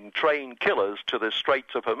sending train killers to the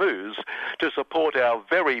Straits of Hormuz to support our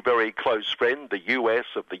very, very close friend, the US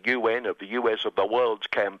of the UN of the US of the world's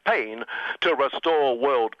campaign to restore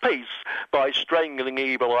world peace by strangling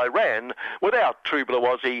evil Iran without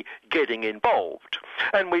Trubuwazi getting involved.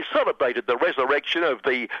 And we celebrated the resurrection of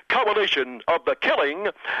the coalition of the killing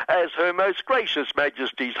as Her Most Gracious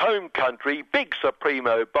Majesty's home country, Big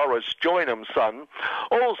Supremo Boris Joinham's-son,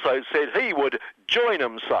 also said he would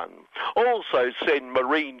Joinham's-son, also send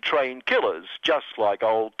marine train killers, just like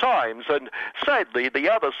old times. And sadly, the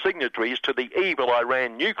other signatories to the evil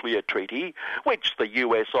Iran nuclear treaty, which the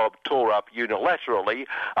US of tore up unilaterally,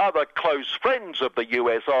 other close friends of the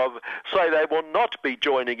US of say they will not be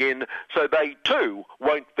joining in, so they too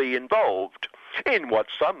won't be involved in what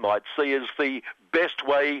some might see as the best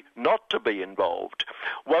way not to be involved.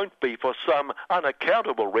 Won't be for some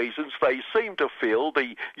unaccountable reasons. They seem to feel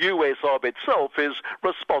the US of itself is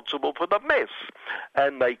responsible for the mess,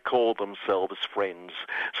 and they call themselves friends.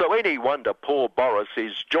 So any wonder poor Boris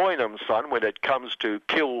is Joinham's-son when it comes to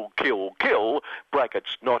kill, kill, kill,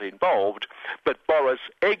 brackets not involved, but Boris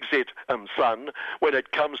exit-son when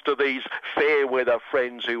it comes to these fair-weather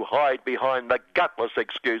friends who hide behind the gutless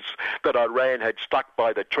excuse that Iran had stuck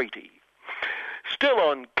by the treaty. Still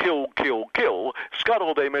on kill, kill, kill,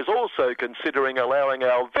 Scuttledem is also considering allowing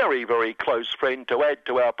our very, very close friend to add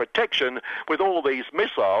to our protection with all these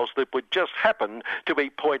missiles that would just happen to be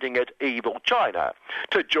pointing at evil China,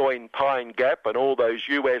 to join Pine Gap and all those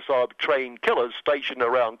US of train killers stationed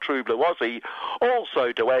around Trubuwazi,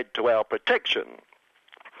 also to add to our protection.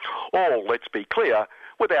 All, let's be clear,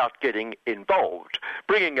 without getting involved.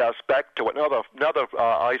 Bringing us back to another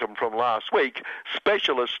item from last week,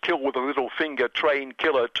 specialist kill with a little finger train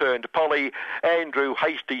killer turned Polly, Andrew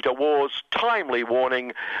hasty to war's timely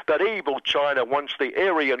warning that evil China wants the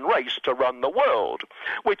Aryan race to run the world,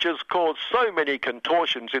 which has caused so many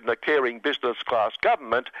contortions in the caring business class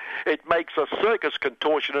government, it makes a circus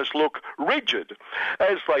contortionist look rigid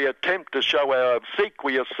as they attempt to show our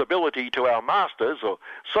obsequious civility to our masters,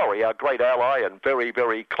 our great ally and very,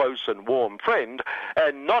 very close and warm friend,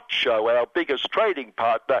 and not show our biggest trading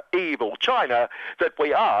partner, evil China, that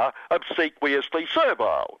we are obsequiously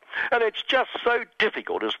servile. And it's just so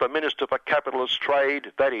difficult, as the Minister for Capitalist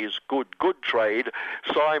Trade, that is good trade,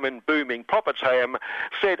 Simon Booming Prophetsham,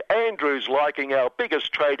 said Andrews liking our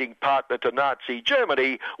biggest trading partner to Nazi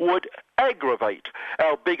Germany would aggravate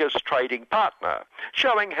our biggest trading partner,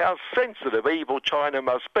 showing how sensitive evil China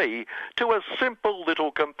must be to a simple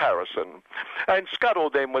little comparison. And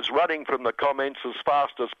Scuttle then was running from the comments as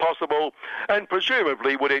fast as possible and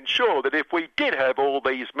presumably would ensure that if we did have all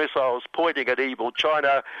these missiles pointing at evil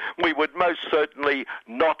China, we would most certainly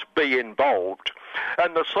not be involved.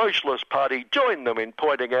 And the Socialist Party joined them in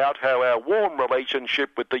pointing out how our warm relationship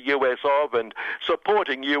with the US of and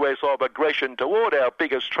supporting US of aggression toward our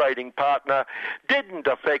biggest trading partner didn't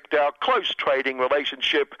affect our close trading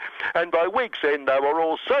relationship, and by week's end they were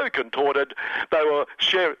all so contorted they were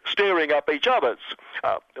staring up each other's.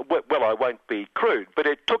 Well, I won't be crude, but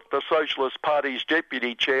it took the Socialist Party's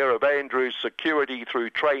deputy chair of Andrew's Security Through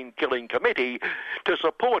Train Killing Committee to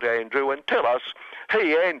support Andrew and tell us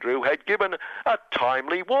he, Andrew, had given a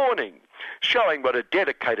timely warning, showing what a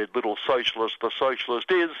dedicated little socialist the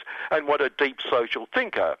socialist is and what a deep social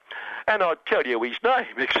thinker. And I'd tell you his name,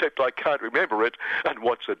 except I can't remember it, and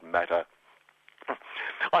what's it matter?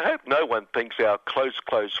 I hope no one thinks our close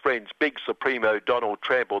friends Big Supremo Donald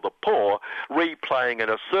Trump or the poor replaying an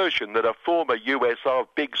assertion that a former US of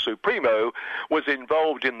Big Supremo was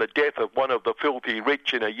involved in the death of one of the filthy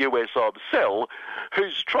rich in a US of cell,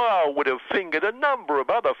 whose trial would have fingered a number of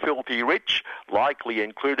other filthy rich, likely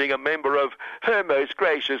including a member of Her Most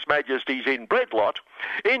Gracious Majesty's inbred lot,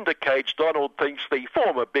 indicates Donald thinks the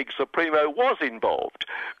former Big Supremo was involved.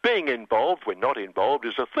 Being involved when not involved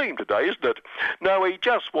is a theme today, isn't it? No, he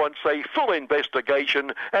just wants a full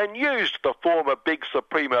investigation and used the former Big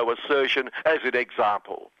Supremo assertion as an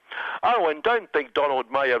example. Oh, and don't think Donald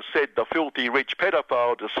may have said the filthy rich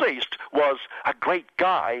pedophile deceased was a great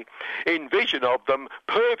guy in vision of them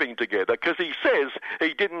perving together, because he says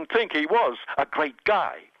he didn't think he was a great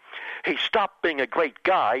guy. He stopped being a great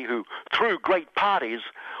guy who threw great parties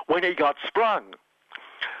when he got sprung.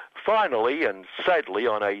 Finally, and sadly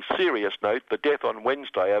on a serious note, the death on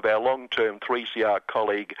Wednesday of our long-term 3CR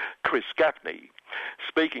colleague Chris Gaffney.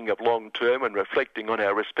 Speaking of long-term and reflecting on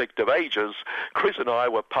our respective ages, Chris and I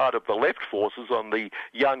were part of the left forces on the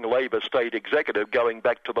young Labor state executive going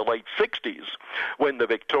back to the late 60s, when the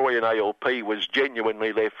Victorian ALP was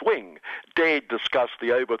genuinely left-wing, dared discuss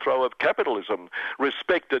the overthrow of capitalism,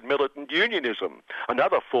 respected militant unionism.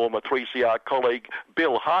 Another former 3CR colleague,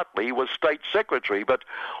 Bill Hartley, was state secretary, but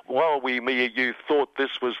while we mere youth thought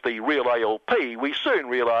this was the real ALP, we soon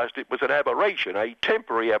realised it was an aberration, a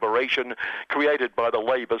temporary aberration created by the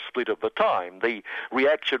Labor split of the time, the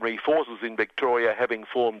reactionary forces in Victoria having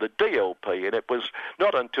formed the DLP, and it was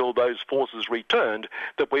not until those forces returned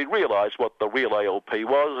that we realised what the real ALP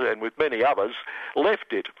was, and with many others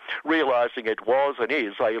left it, realising it was and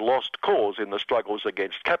is a lost cause in the struggles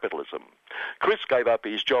against capitalism. Chris gave up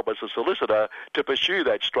his job as a solicitor to pursue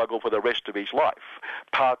that struggle for the rest of his life,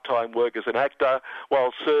 part-time work as an actor,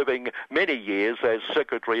 while serving many years as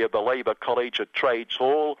secretary of the Labor College at Trades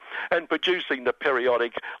Hall and producing the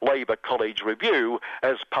periodic Labor College Review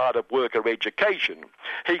as part of worker education.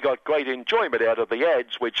 He got great enjoyment out of the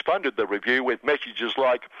ads which funded the review, with messages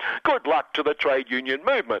like, "Good luck to the trade union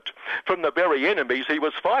movement," from the very enemies he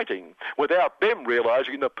was fighting, without them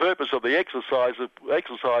realising the purpose of the exercise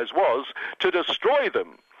was to destroy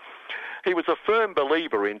them. He was a firm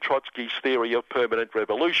believer in Trotsky's theory of permanent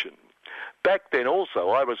revolution. Back then also,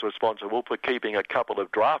 I was responsible for keeping a couple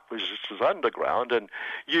of draft resistors underground and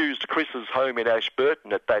used Chris's home in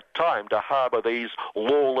Ashburton at that time to harbour these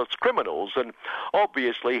lawless criminals, and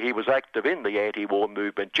obviously he was active in the anti-war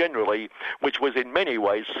movement generally, which was in many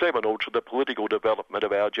ways seminal to the political development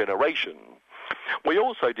of our generation. We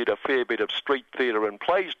also did a fair bit of street theatre and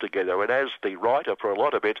plays together, and as the writer for a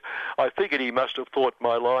lot of it, I figured he must have thought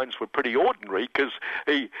my lines were pretty ordinary, because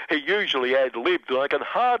he usually ad-libbed, and I can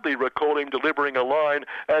hardly recall him delivering a line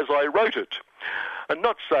as I wrote it. And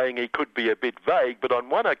not saying he could be a bit vague, but on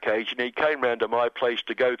one occasion he came round to my place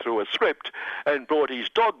to go through a script and brought his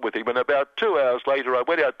dog with him, and about 2 hours later I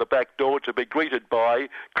went out the back door to be greeted by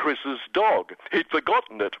Chris's dog. He'd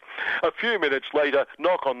forgotten it. A few minutes later,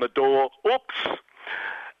 knock on the door, oops.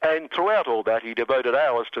 And throughout all that, he devoted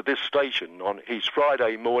hours to this station on his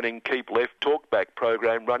Friday morning Keep Left Talkback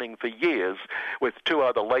program, running for years with two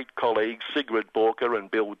other late colleagues, Sigrid Borker and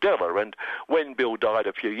Bill Deller. And when Bill died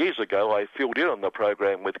a few years ago, I filled in on the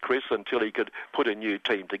program with Chris until he could put a new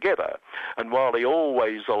team together. And while he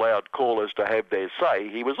always allowed callers to have their say,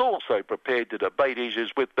 he was also prepared to debate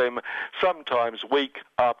issues with them, sometimes week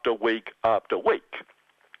after week after week.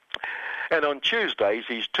 And on Tuesdays,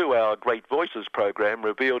 his 2-hour Great Voices program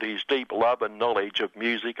revealed his deep love and knowledge of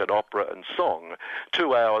music and opera and song.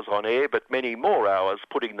 2 hours on air, but many more hours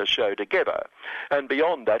putting the show together. And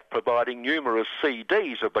beyond that, providing numerous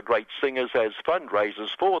CDs of the great singers as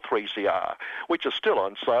fundraisers for 3CR, which are still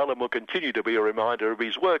on sale and will continue to be a reminder of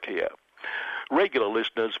his work here. Regular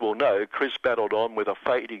listeners will know Chris battled on with a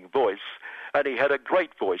fading voice, and he had a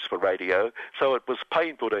great voice for radio, so it was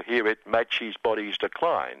painful to hear it match his body's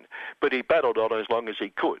decline. But he battled on as long as he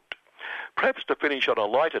could. Perhaps to finish on a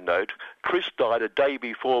lighter note, Chris died a day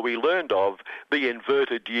before we learned of the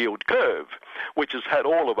inverted yield curve, which has had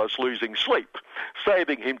all of us losing sleep,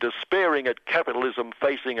 saving him despairing at capitalism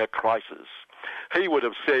facing a crisis. He would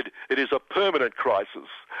have said it is a permanent crisis,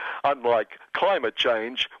 unlike climate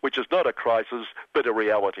change, which is not a crisis but a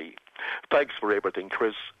reality. Thanks for everything,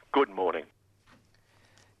 Chris. Good morning.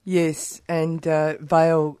 Yes, and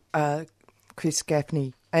Vale, Chris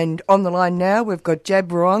Gaffney. And on the line now, we've got Djab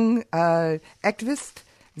Wurrung activist,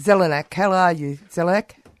 Zelenak. How are you,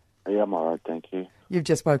 Zelenak? Yeah, I'm all right, thank you. You've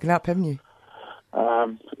just woken up, haven't you?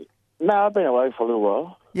 No, I've been away for a little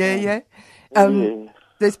while. Yeah.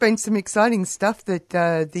 There's been some exciting stuff that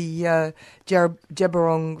the Djab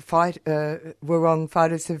Wurrung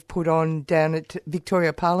fighters have put on down at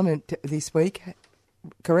Victoria Parliament this week,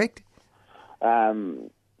 correct?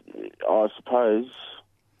 I suppose.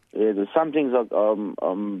 Yeah, there's some things I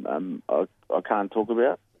can't talk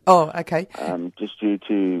about. Oh, okay. Just due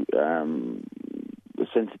to the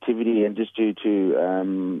sensitivity and just due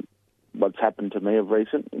to what's happened to me of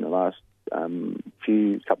recent in the last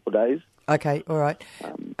couple of days. Okay, all right.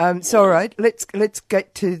 All right. Let's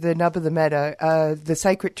get to the nub of the matter. The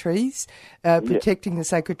sacred trees, protecting the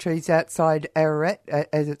sacred trees outside Ararat,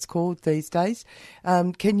 as it's called these days.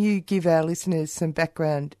 Can you give our listeners some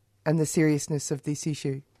background and the seriousness of this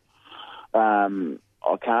issue? I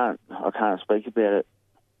can't speak about it.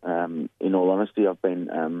 In all honesty, I've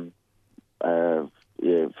been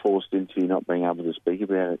forced into not being able to speak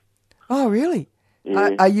about it. Oh, really?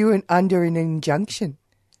 Yeah. Are you under an injunction?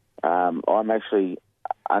 I'm actually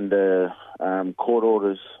under court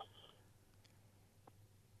orders.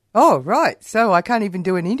 Oh, right. So I can't even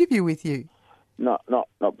do an interview with you. Not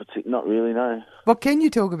really. No. What can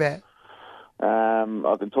you talk about?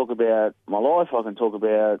 I can talk about my life. I can talk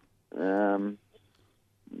about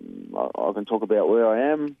where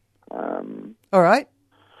I am. All right.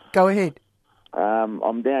 Go ahead.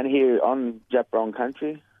 I'm down here on Djab Wurrung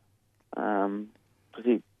country,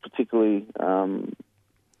 particularly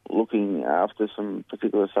looking after some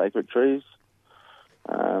particular sacred trees,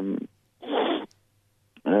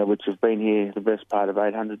 which have been here the best part of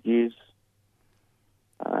 800 years.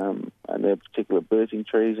 And they're particular birthing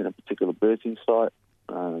trees in a particular birthing site.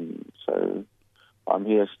 So I'm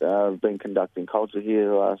here. I've been conducting culture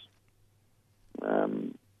here over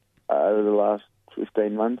the last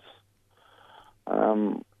 15 months,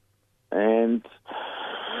 and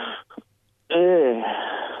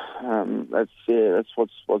that's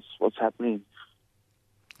what's happening.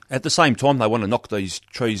 At the same time, they want to knock these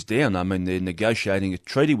trees down. I mean, they're negotiating a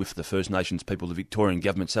treaty with the First Nations people, the Victorian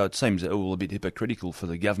government, so it seems all a bit hypocritical for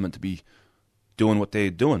the government to be doing what they're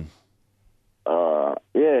doing.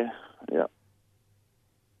 Yeah.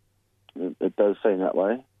 It does seem that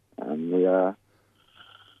way. We are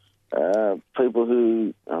people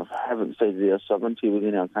who haven't ceded our sovereignty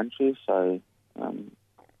within our country, so it's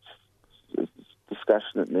a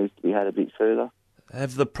discussion that needs to be had a bit further.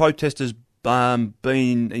 Have the protesters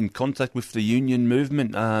been in contact with the union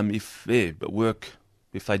movement? If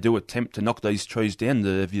they do attempt to knock these trees down,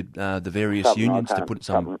 the various unions to put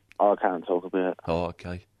some. I can't talk about it. Oh,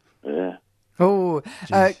 okay. Yeah. Oh,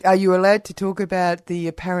 are you allowed to talk about the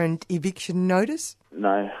apparent eviction notice?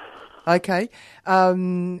 No. Okay. Are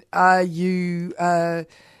you? Now,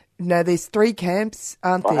 there's 3 camps,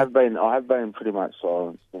 aren't there? I have been pretty much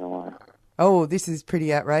silenced in a way. Oh, this is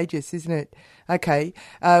pretty outrageous, isn't it? Okay.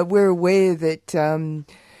 We're aware that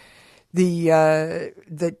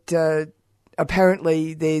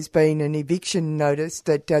apparently there's been an eviction notice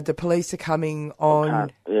that the police are coming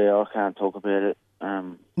on. I can't talk about it.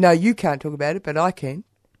 No, you can't talk about it, but I can.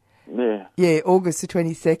 Yeah. Yeah, August the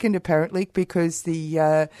 22nd, apparently, because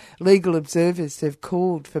the legal observers have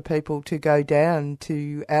called for people to go down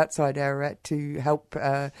to outside Ararat to help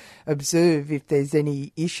observe if there's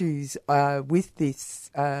any issues with this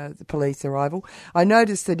the police arrival. I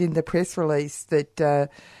noticed that in the press release that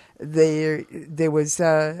there was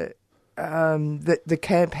that the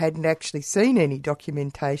camp hadn't actually seen any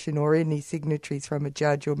documentation or any signatories from a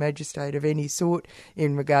judge or magistrate of any sort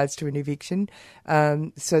in regards to an eviction.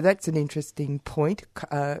 So that's an interesting point.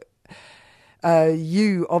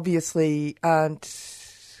 You obviously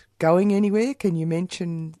aren't going anywhere. Can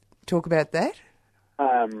you talk about that?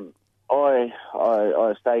 I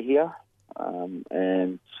stay here,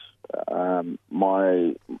 and I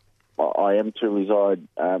am to reside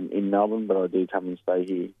in Melbourne, but I do come and stay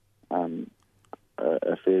here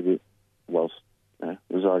a fair bit whilst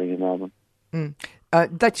residing in Melbourne. Mm.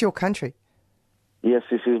 That's your country? Yes,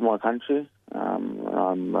 this is my country.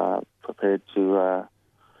 I'm prepared to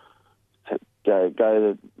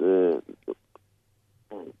go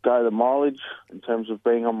the mileage in terms of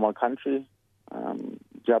being on my country.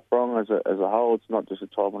 Djab Wurrung as a whole, it's not just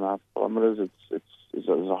 12.5 kilometres. It's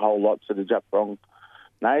a whole lot to the Djab Wurrung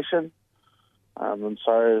nation, and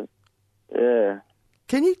so yeah.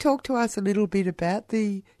 Can you talk to us a little bit about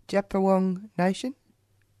the Djab Wurrung nation?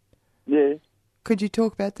 Yeah. Could you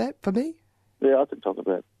talk about that for me? Yeah, I can talk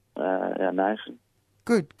about our nation.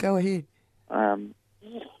 Good, go ahead.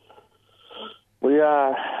 We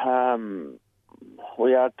are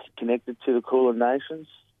connected to the Kulin Nations.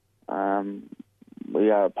 We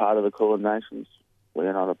are a part of the Kulin Nations. We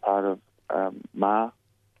are not a part of Ma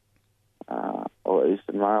or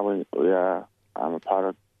Eastern Ma. We are a part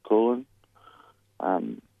of Kulin.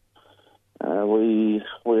 We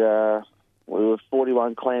were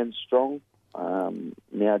 41 clans strong,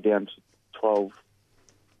 now down to 12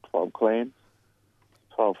 clans,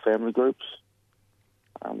 12 family groups.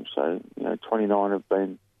 So 29 have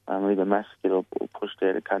been either massacred or pushed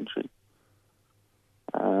out of country.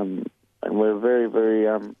 And we're very,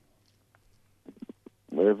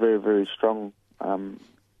 very strong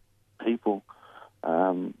people.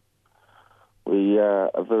 We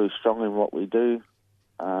are very strong in what we do,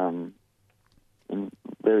 and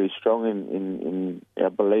very strong in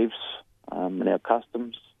our beliefs and our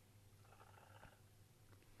customs.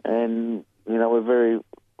 And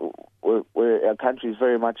our country is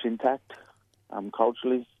very much intact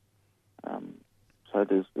culturally. So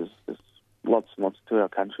there's lots and lots to our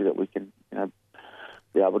country that we can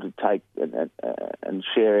be able to take and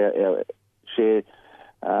share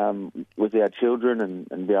with our children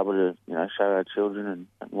and be able to show our children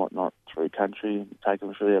and whatnot through country, take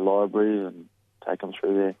them through their libraries and take them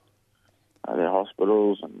through their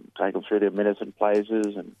hospitals and take them through their medicine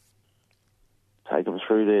places and take them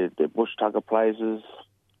through their bush tucker places,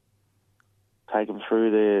 take them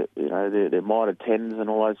through their mitre tens and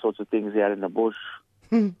all those sorts of things out in the bush.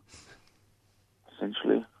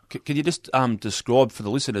 Essentially. Can you just describe for the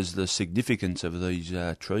listeners the significance of these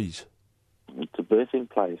trees? It's a birthing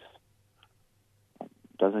place.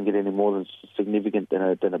 It doesn't get any more than significant than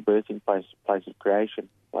a birthing place of creation,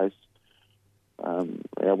 place.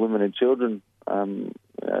 Our women and children are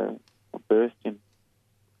birthed in.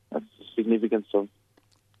 That's the significance of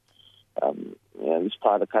this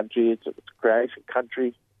part of the country. It's a creation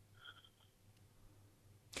country.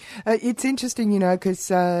 It's interesting,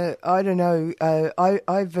 because I don't know.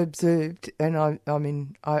 I've observed, and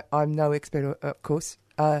I'm no expert, of course,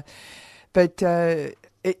 but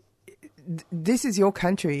this is your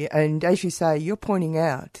country, and as you say, you're pointing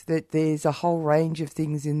out that there's a whole range of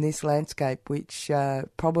things in this landscape which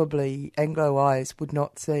probably Anglo eyes would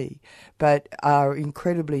not see, but are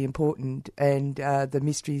incredibly important, and the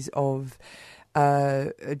mysteries of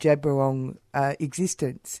Djab Wurrung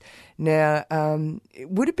existence. Now,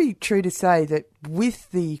 would it be true to say that with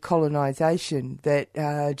the colonisation that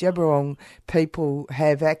Djab Wurrung people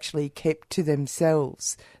have actually kept to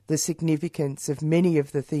themselves the significance of many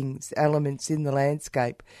of the elements in the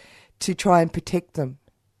landscape to try and protect them?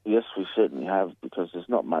 Yes, we certainly have, because there's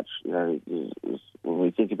not much, when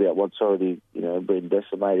we think about what's already, been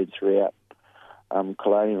decimated throughout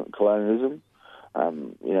colonialism,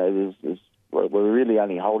 we're really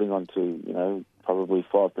only holding on to, probably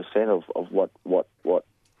 5% of what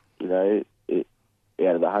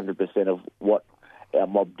out of 100% of what our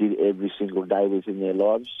mob did every single day within their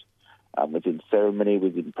lives, within ceremony,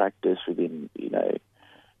 within practice, within,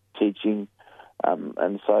 teaching.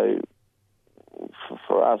 And so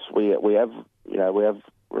for us, we have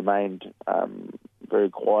remained very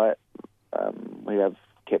quiet. We have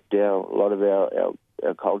kept a lot of our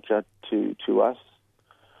culture to us,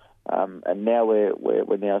 and now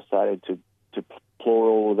we're now starting to pour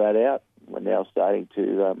all of that out. We're now starting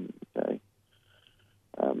to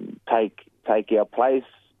take our place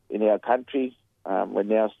in our country. We're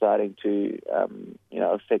now starting to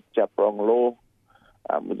affect Djab Wurrung law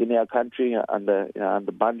within our country under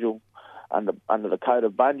Bunjil, under the Code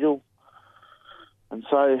of Bunjil, and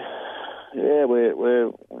so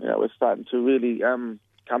we're starting to really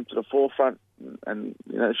come to the forefront and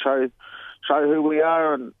show who we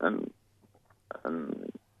are and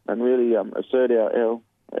really assert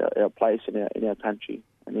our place in our country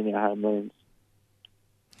and in our homelands.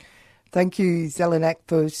 Thank you, Zelenak,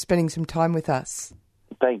 for spending some time with us.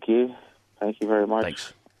 Thank you very much.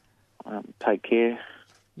 Thanks. Take care.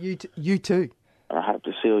 You too. I hope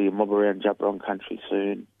to see all your mob around Djab Wurrung country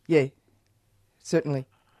soon. Yeah, certainly.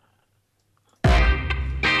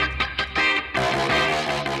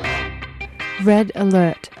 Red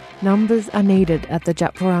alert. Numbers are needed at the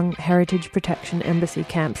Djab Wurrung Heritage Protection Embassy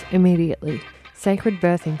camps immediately. Sacred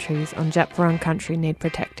birthing trees on Djab Wurrung country need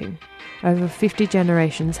protecting. Over 50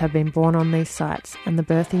 generations have been born on these sites, and the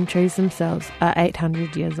birthing trees themselves are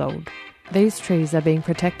 800 years old. These trees are being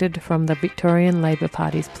protected from the Victorian Labor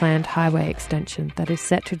Party's planned highway extension that is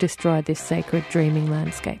set to destroy this sacred dreaming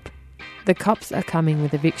landscape. The cops are coming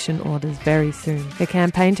with eviction orders very soon. The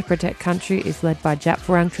campaign to protect country is led by Djab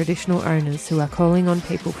Wurrung traditional owners who are calling on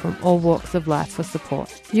people from all walks of life for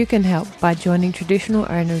support. You can help by joining traditional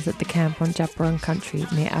owners at the camp on Djab Wurrung country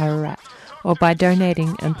near Ararat, or by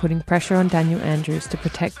donating and putting pressure on Daniel Andrews to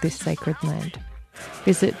protect this sacred land.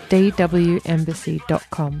 Visit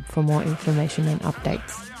dwembassy.com for more information and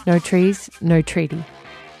updates. No trees, no treaty.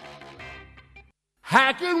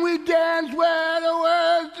 How can we dance where the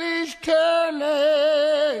world is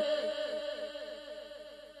turning?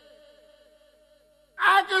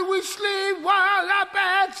 How can we sleep while our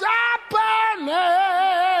beds are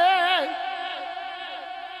burning?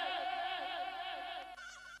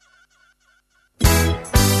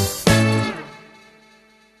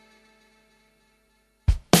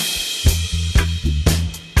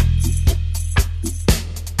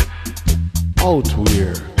 Out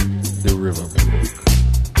where the river broke,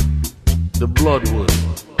 the bloodwood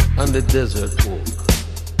and the desert oak,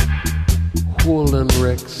 Holden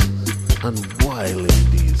wrecks and boiling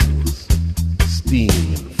diesels, steam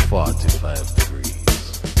in 45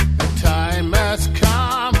 degrees. The time has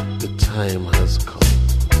come. The time has come.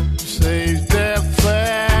 To save their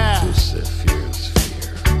fare. To set fear's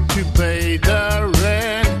fear. To pay the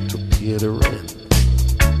rent. To pay the rent.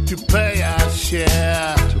 To pay our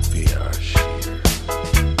share. To pay our share.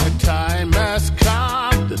 The time has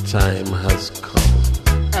come. The time has come.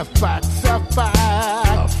 A fact's a fact.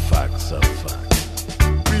 A fact's a fact.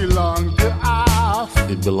 Belong to us.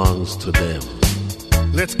 It belongs to them.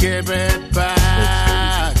 Let's give it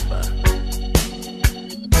back.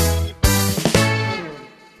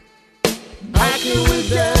 How can we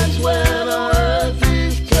dance when our earth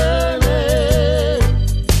is turning?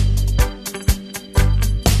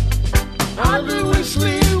 How can we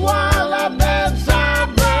sleep while our beds are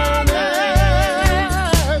burning?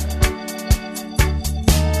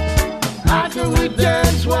 How can we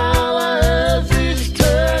dance while our earth is turning?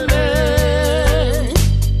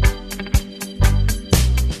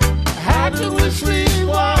 How can we sleep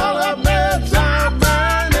while our beds are burning?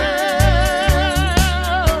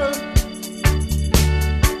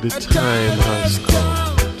 The time has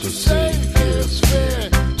come to save fear's fear,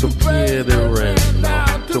 to pay the rent now,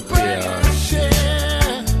 to pay our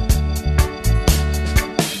share.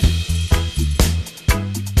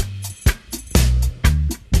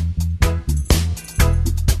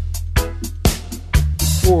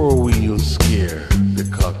 Four-wheel scare the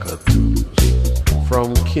cockatoos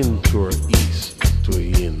from Kintur east to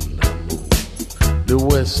Yindamu. The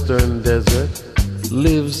western desert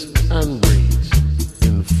lives and breathes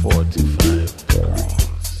in 45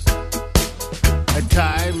 degrees. A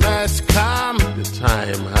time has come. The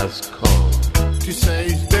time has come To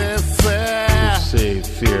save their fare. to save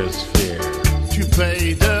fear's fear, To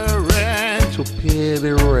pay the rent. to pay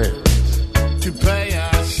the rent. To pay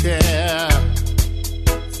our share.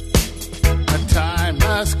 A time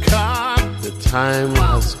has come. The time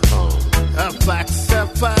has come. A fact's a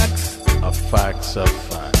fact. A fact's a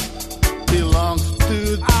fact. Belongs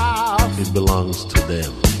to us. It belongs to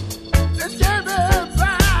them. Let's give it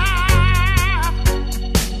back.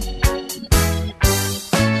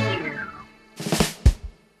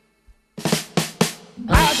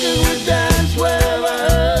 How can we dance where the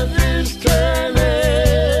earth is turning?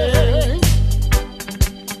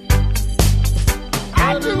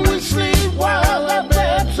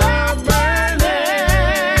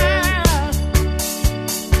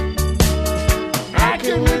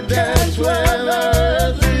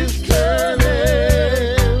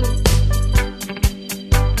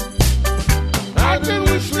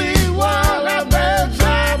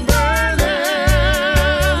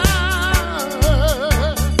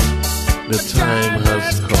 The time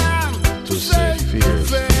has come to say fear is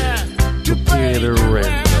fair, to pay the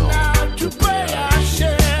rent now, to pay our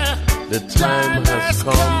share. The time has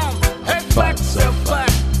come, a fact's a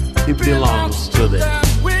fact, it belongs to them.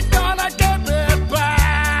 We're gonna get it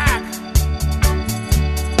back.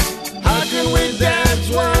 How can we dance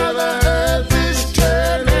while the earth is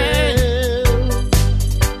turning?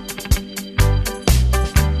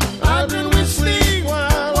 How can we sleep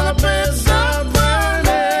while our beds are burning?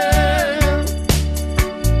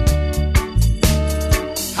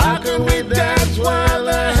 How can we dance while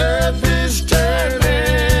the earth is turning?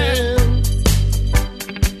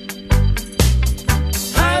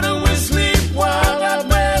 How do we sleep while our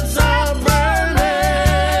beds are burning?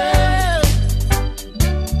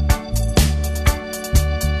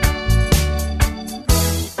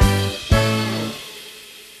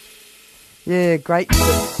 Yeah, great.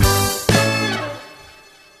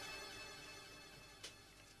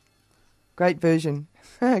 Great version.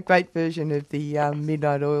 Great version of the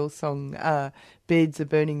Midnight Oil song, Beds Are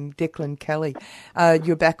Burning, Declan Kelly.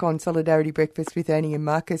 You're back on Solidarity Breakfast with Annie and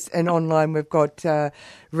Marcus, and online we've got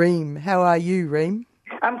Reem. How are you, Reem?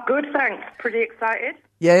 I'm good, thanks. Pretty excited.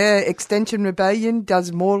 Yeah, Extinction Rebellion,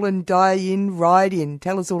 does Moreland die in, ride in?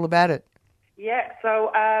 Tell us all about it. Yeah,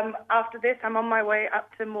 so after this, I'm on my way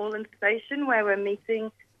up to Moreland Station where we're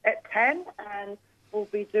meeting at 10, and we'll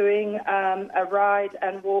be doing a ride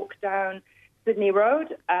and walk down Sydney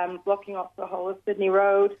Road, blocking off the whole of Sydney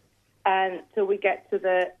Road until we get to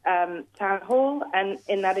the town hall. And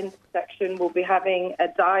in that intersection, we'll be having a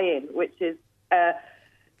die-in, which is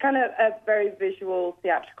kind of a very visual,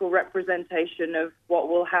 theatrical representation of what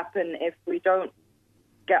will happen if we don't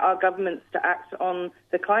get our governments to act on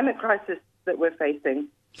the climate crisis that we're facing.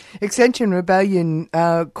 Extinction Rebellion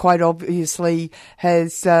quite obviously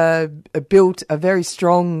has built a very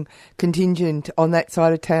strong contingent on that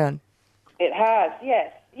side of town. It has,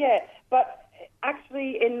 yes, yeah. But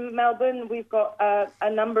actually in Melbourne, we've got a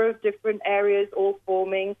number of different areas all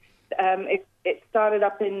forming. It started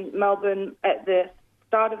up in Melbourne at the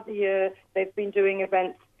start of the year. They've been doing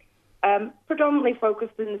events predominantly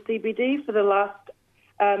focused in the CBD for the last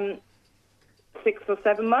 6 or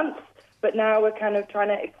 7 months. But now we're kind of trying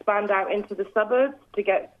to expand out into the suburbs to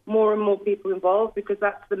get more and more people involved, because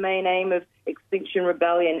that's the main aim of Extinction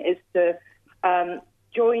Rebellion, is to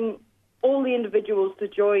join all the individuals to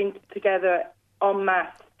join together en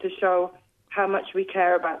masse to show how much we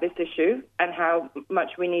care about this issue and how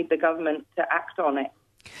much we need the government to act on it.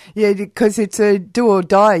 Yeah, because it's a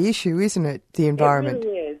do-or-die issue, isn't it, the environment? It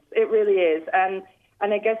really is. It really is. And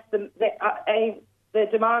I guess the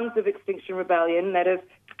demands of Extinction Rebellion that have...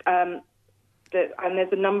 and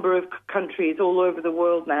there's a number of countries all over the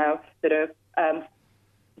world now that are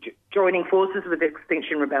joining forces with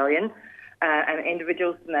Extinction Rebellion and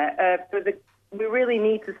individuals in there. We really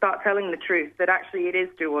need to start telling the truth that actually it is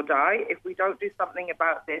do or die. If we don't do something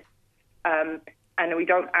about this and we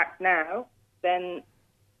don't act now, then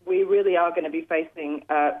we really are going to be facing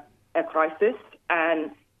a crisis, and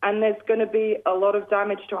there's going to be a lot of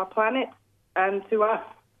damage to our planet and to us.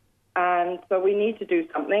 And so we need to do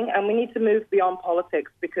something, and we need to move beyond politics,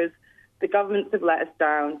 because the governments have let us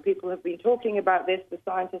down. People have been talking about this, the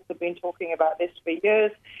scientists have been talking about this for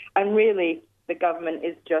years, and really the government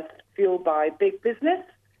is just fueled by big business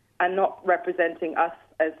and not representing us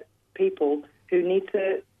as people who need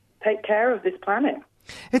to take care of this planet.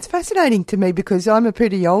 It's fascinating to me because I'm a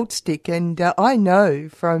pretty old stick, and I know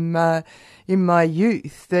from in my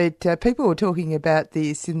youth that people were talking about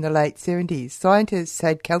this in the late 70s. Scientists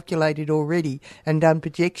had calculated already and done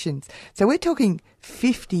projections. So we're talking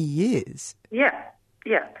 50 years. Yeah.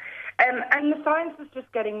 And the science is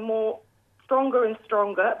just getting stronger and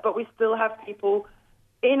stronger, but we still have people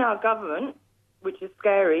in our government, which is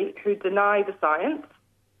scary, who deny the science.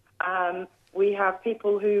 We have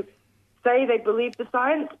people who say they believe the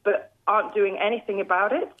science but aren't doing anything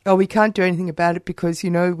about it. Oh, we can't do anything about it because,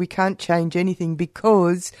 we can't change anything,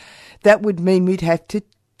 because that would mean we'd have to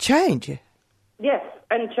change. Yes,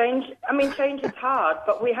 and change is hard,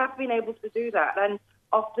 but we have been able to do that. And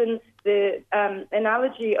often the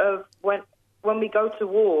analogy of when we go to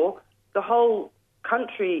war, the whole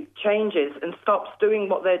country changes and stops doing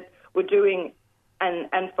what we're doing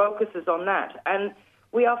and focuses on that. And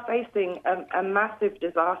we are facing a massive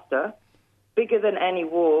disaster, bigger than any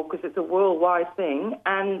war, because it's a worldwide thing,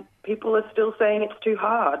 and people are still saying it's too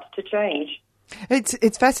hard to change.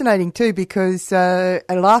 It's fascinating too, because a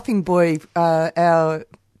Laughing Boy, our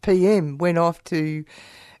PM, went off to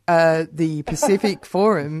the Pacific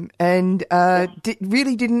Forum and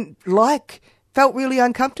really didn't like felt really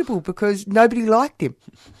uncomfortable because nobody liked him.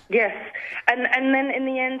 Yes, and then in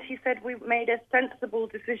the end he said we made a sensible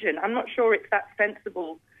decision. I'm not sure it's that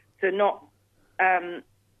sensible to not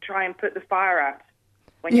try and put the fire out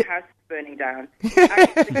when your house is burning down.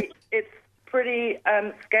 Actually, it's pretty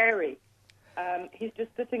scary. He's just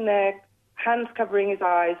sitting there, hands covering his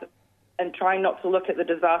eyes and trying not to look at the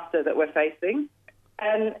disaster that we're facing.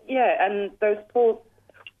 And those poor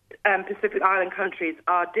Pacific Island countries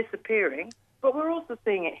are disappearing, but we're also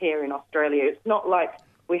seeing it here in Australia. It's not like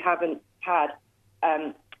we haven't had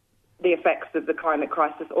the effects of the climate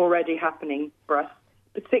crisis already happening for us,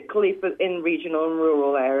 particularly in regional and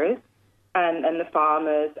rural areas, and the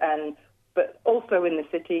farmers, but also in the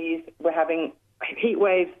cities. We're having heat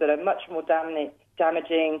waves that are much more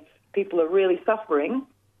damaging. People are really suffering,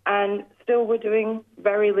 and still we're doing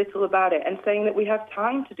very little about it and saying that we have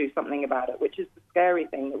time to do something about it, which is the scary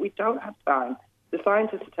thing, that we don't have time. The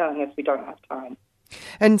scientists are telling us we don't have time.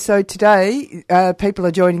 And so today, people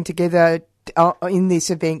are joining together in this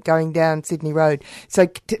event going down Sydney Road. So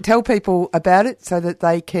tell people about it so that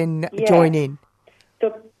they can join in.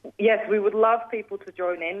 So, yes, we would love people to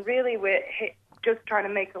join in. Really, we're just trying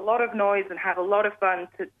to make a lot of noise and have a lot of fun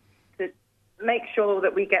to make sure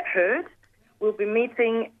that we get heard. We'll be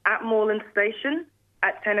meeting at Moreland Station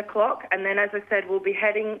at 10 o'clock, and then, as I said, we'll be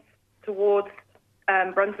heading towards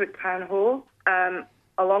Brunswick Town Hall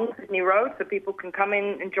along Sydney Road, so people can come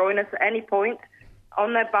in and join us at any point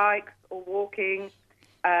on their bikes or walking.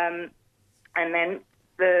 And then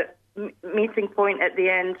the meeting point at the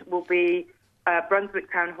end will be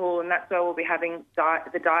Brunswick Town Hall, and that's where we'll be having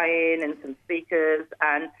the die-in and some speakers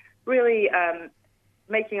and really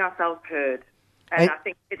making ourselves heard. And I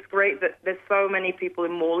think it's great that there's so many people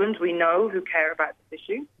in Moreland we know who care about this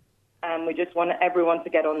issue, and we just want everyone to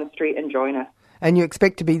get on the street and join us. And you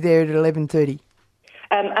expect to be there at 11:30?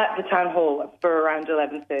 At the town hall for around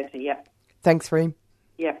 11:30, yeah. Thanks, Reem.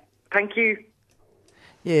 Yeah, thank you.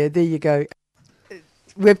 Yeah, there you go.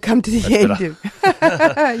 We've come to the end of...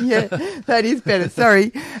 yeah, that is better.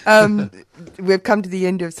 Sorry. We've come to the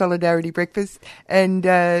end of Solidarity Breakfast, and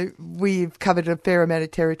we've covered a fair amount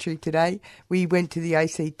of territory today. We went to the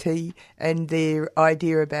ACT and their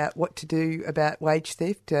idea about what to do about wage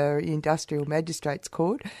theft, Industrial Magistrates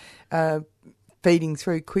Court, feeding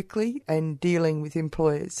through quickly and dealing with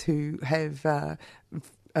employers who have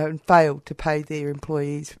failed to pay their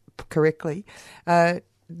employees correctly.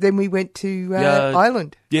 Then we went to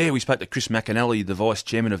Ireland. Yeah, we spoke to Chris McAnally, the Vice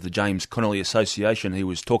Chairman of the James Connolly Association. He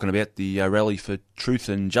was talking about the rally for truth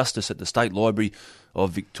and justice at the State Library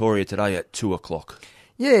of Victoria today at 2 o'clock.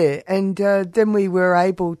 Yeah, and then we were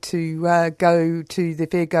able to go to the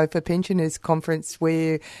Fair Go for Pensioners conference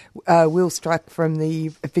where Will Struck from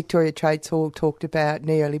the Victoria Trades Hall talked about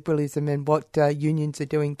neoliberalism and what unions are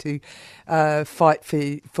doing to fight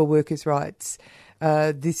for workers' rights.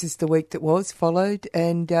 This is the week that was followed,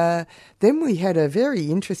 and then we had a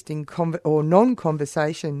very interesting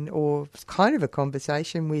non-conversation, or kind of a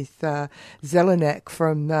conversation with Zelenak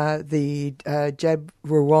from the Djab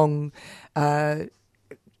Wurrung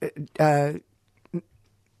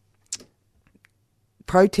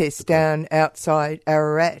protest down outside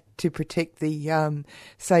Ararat to protect the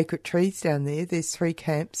sacred trees down there. There's 3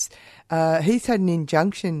 camps. He's had an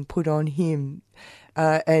injunction put on him.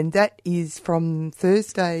 And that is from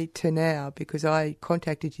Thursday to now, because I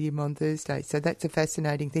contacted him on Thursday. So that's a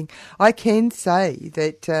fascinating thing. I can say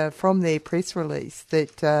that from their press release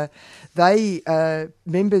that they,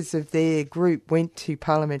 members of their group, went to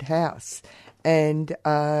Parliament House and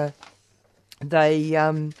they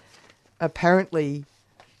apparently,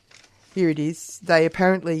 here it is, they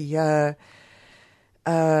apparently...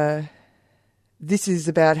 this is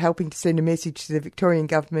about helping to send a message to the Victorian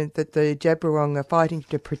government that the Djab Wurrung are fighting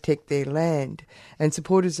to protect their land, and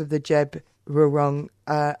supporters of the Djab Wurrung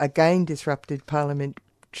again disrupted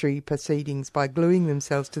parliamentary proceedings by gluing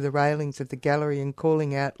themselves to the railings of the gallery and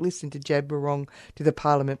calling out, "Listen to Djab Wurrung," to the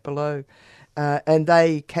parliament below. And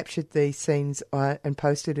they captured these scenes and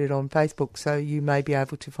posted it on Facebook, so you may be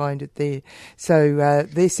able to find it there. So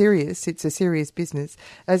they're serious. It's a serious business.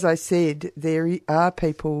 As I said, there are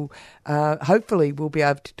people, hopefully we'll be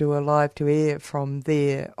able to do a live to air from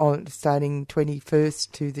there on starting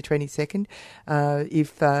 21st to the 22nd,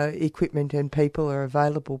 if equipment and people are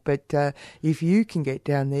available. But if you can get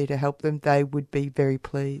down there to help them, they would be very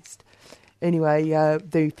pleased. Anyway,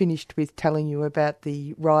 they finished with telling you about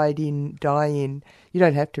the ride-in, die-in. You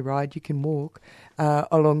don't have to ride, you can walk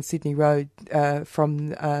along Sydney Road from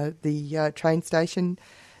the train station.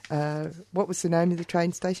 What was the name of the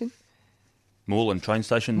train station? Moreland train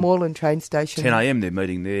station. 10 a.m. they're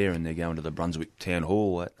meeting there, and they're going to the Brunswick Town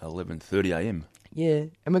Hall at 11:30 a.m. Yeah,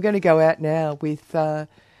 and we're going to go out now with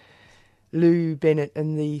Lou Bennett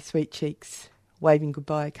and the Sweet Cheeks waving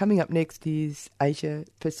goodbye. Coming up next is Asia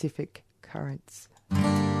Pacific Currents.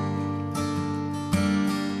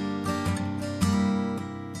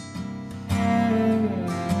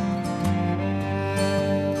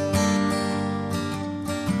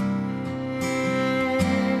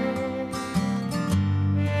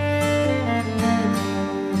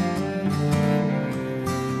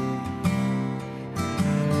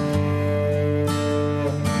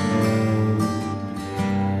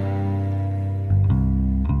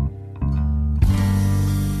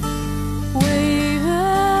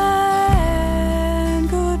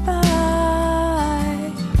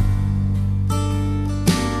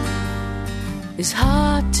 It's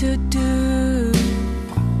hard to do.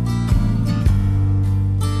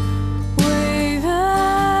 Wave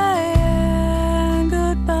and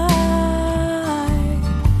goodbye.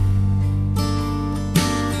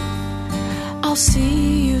 I'll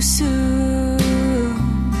see you soon.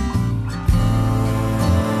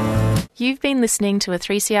 You've been listening to a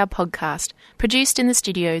 3CR podcast produced in the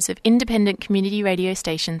studios of independent community radio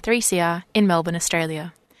station 3CR in Melbourne,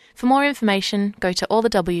 Australia. For more information, go to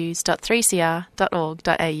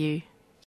allthews.3cr.org.au.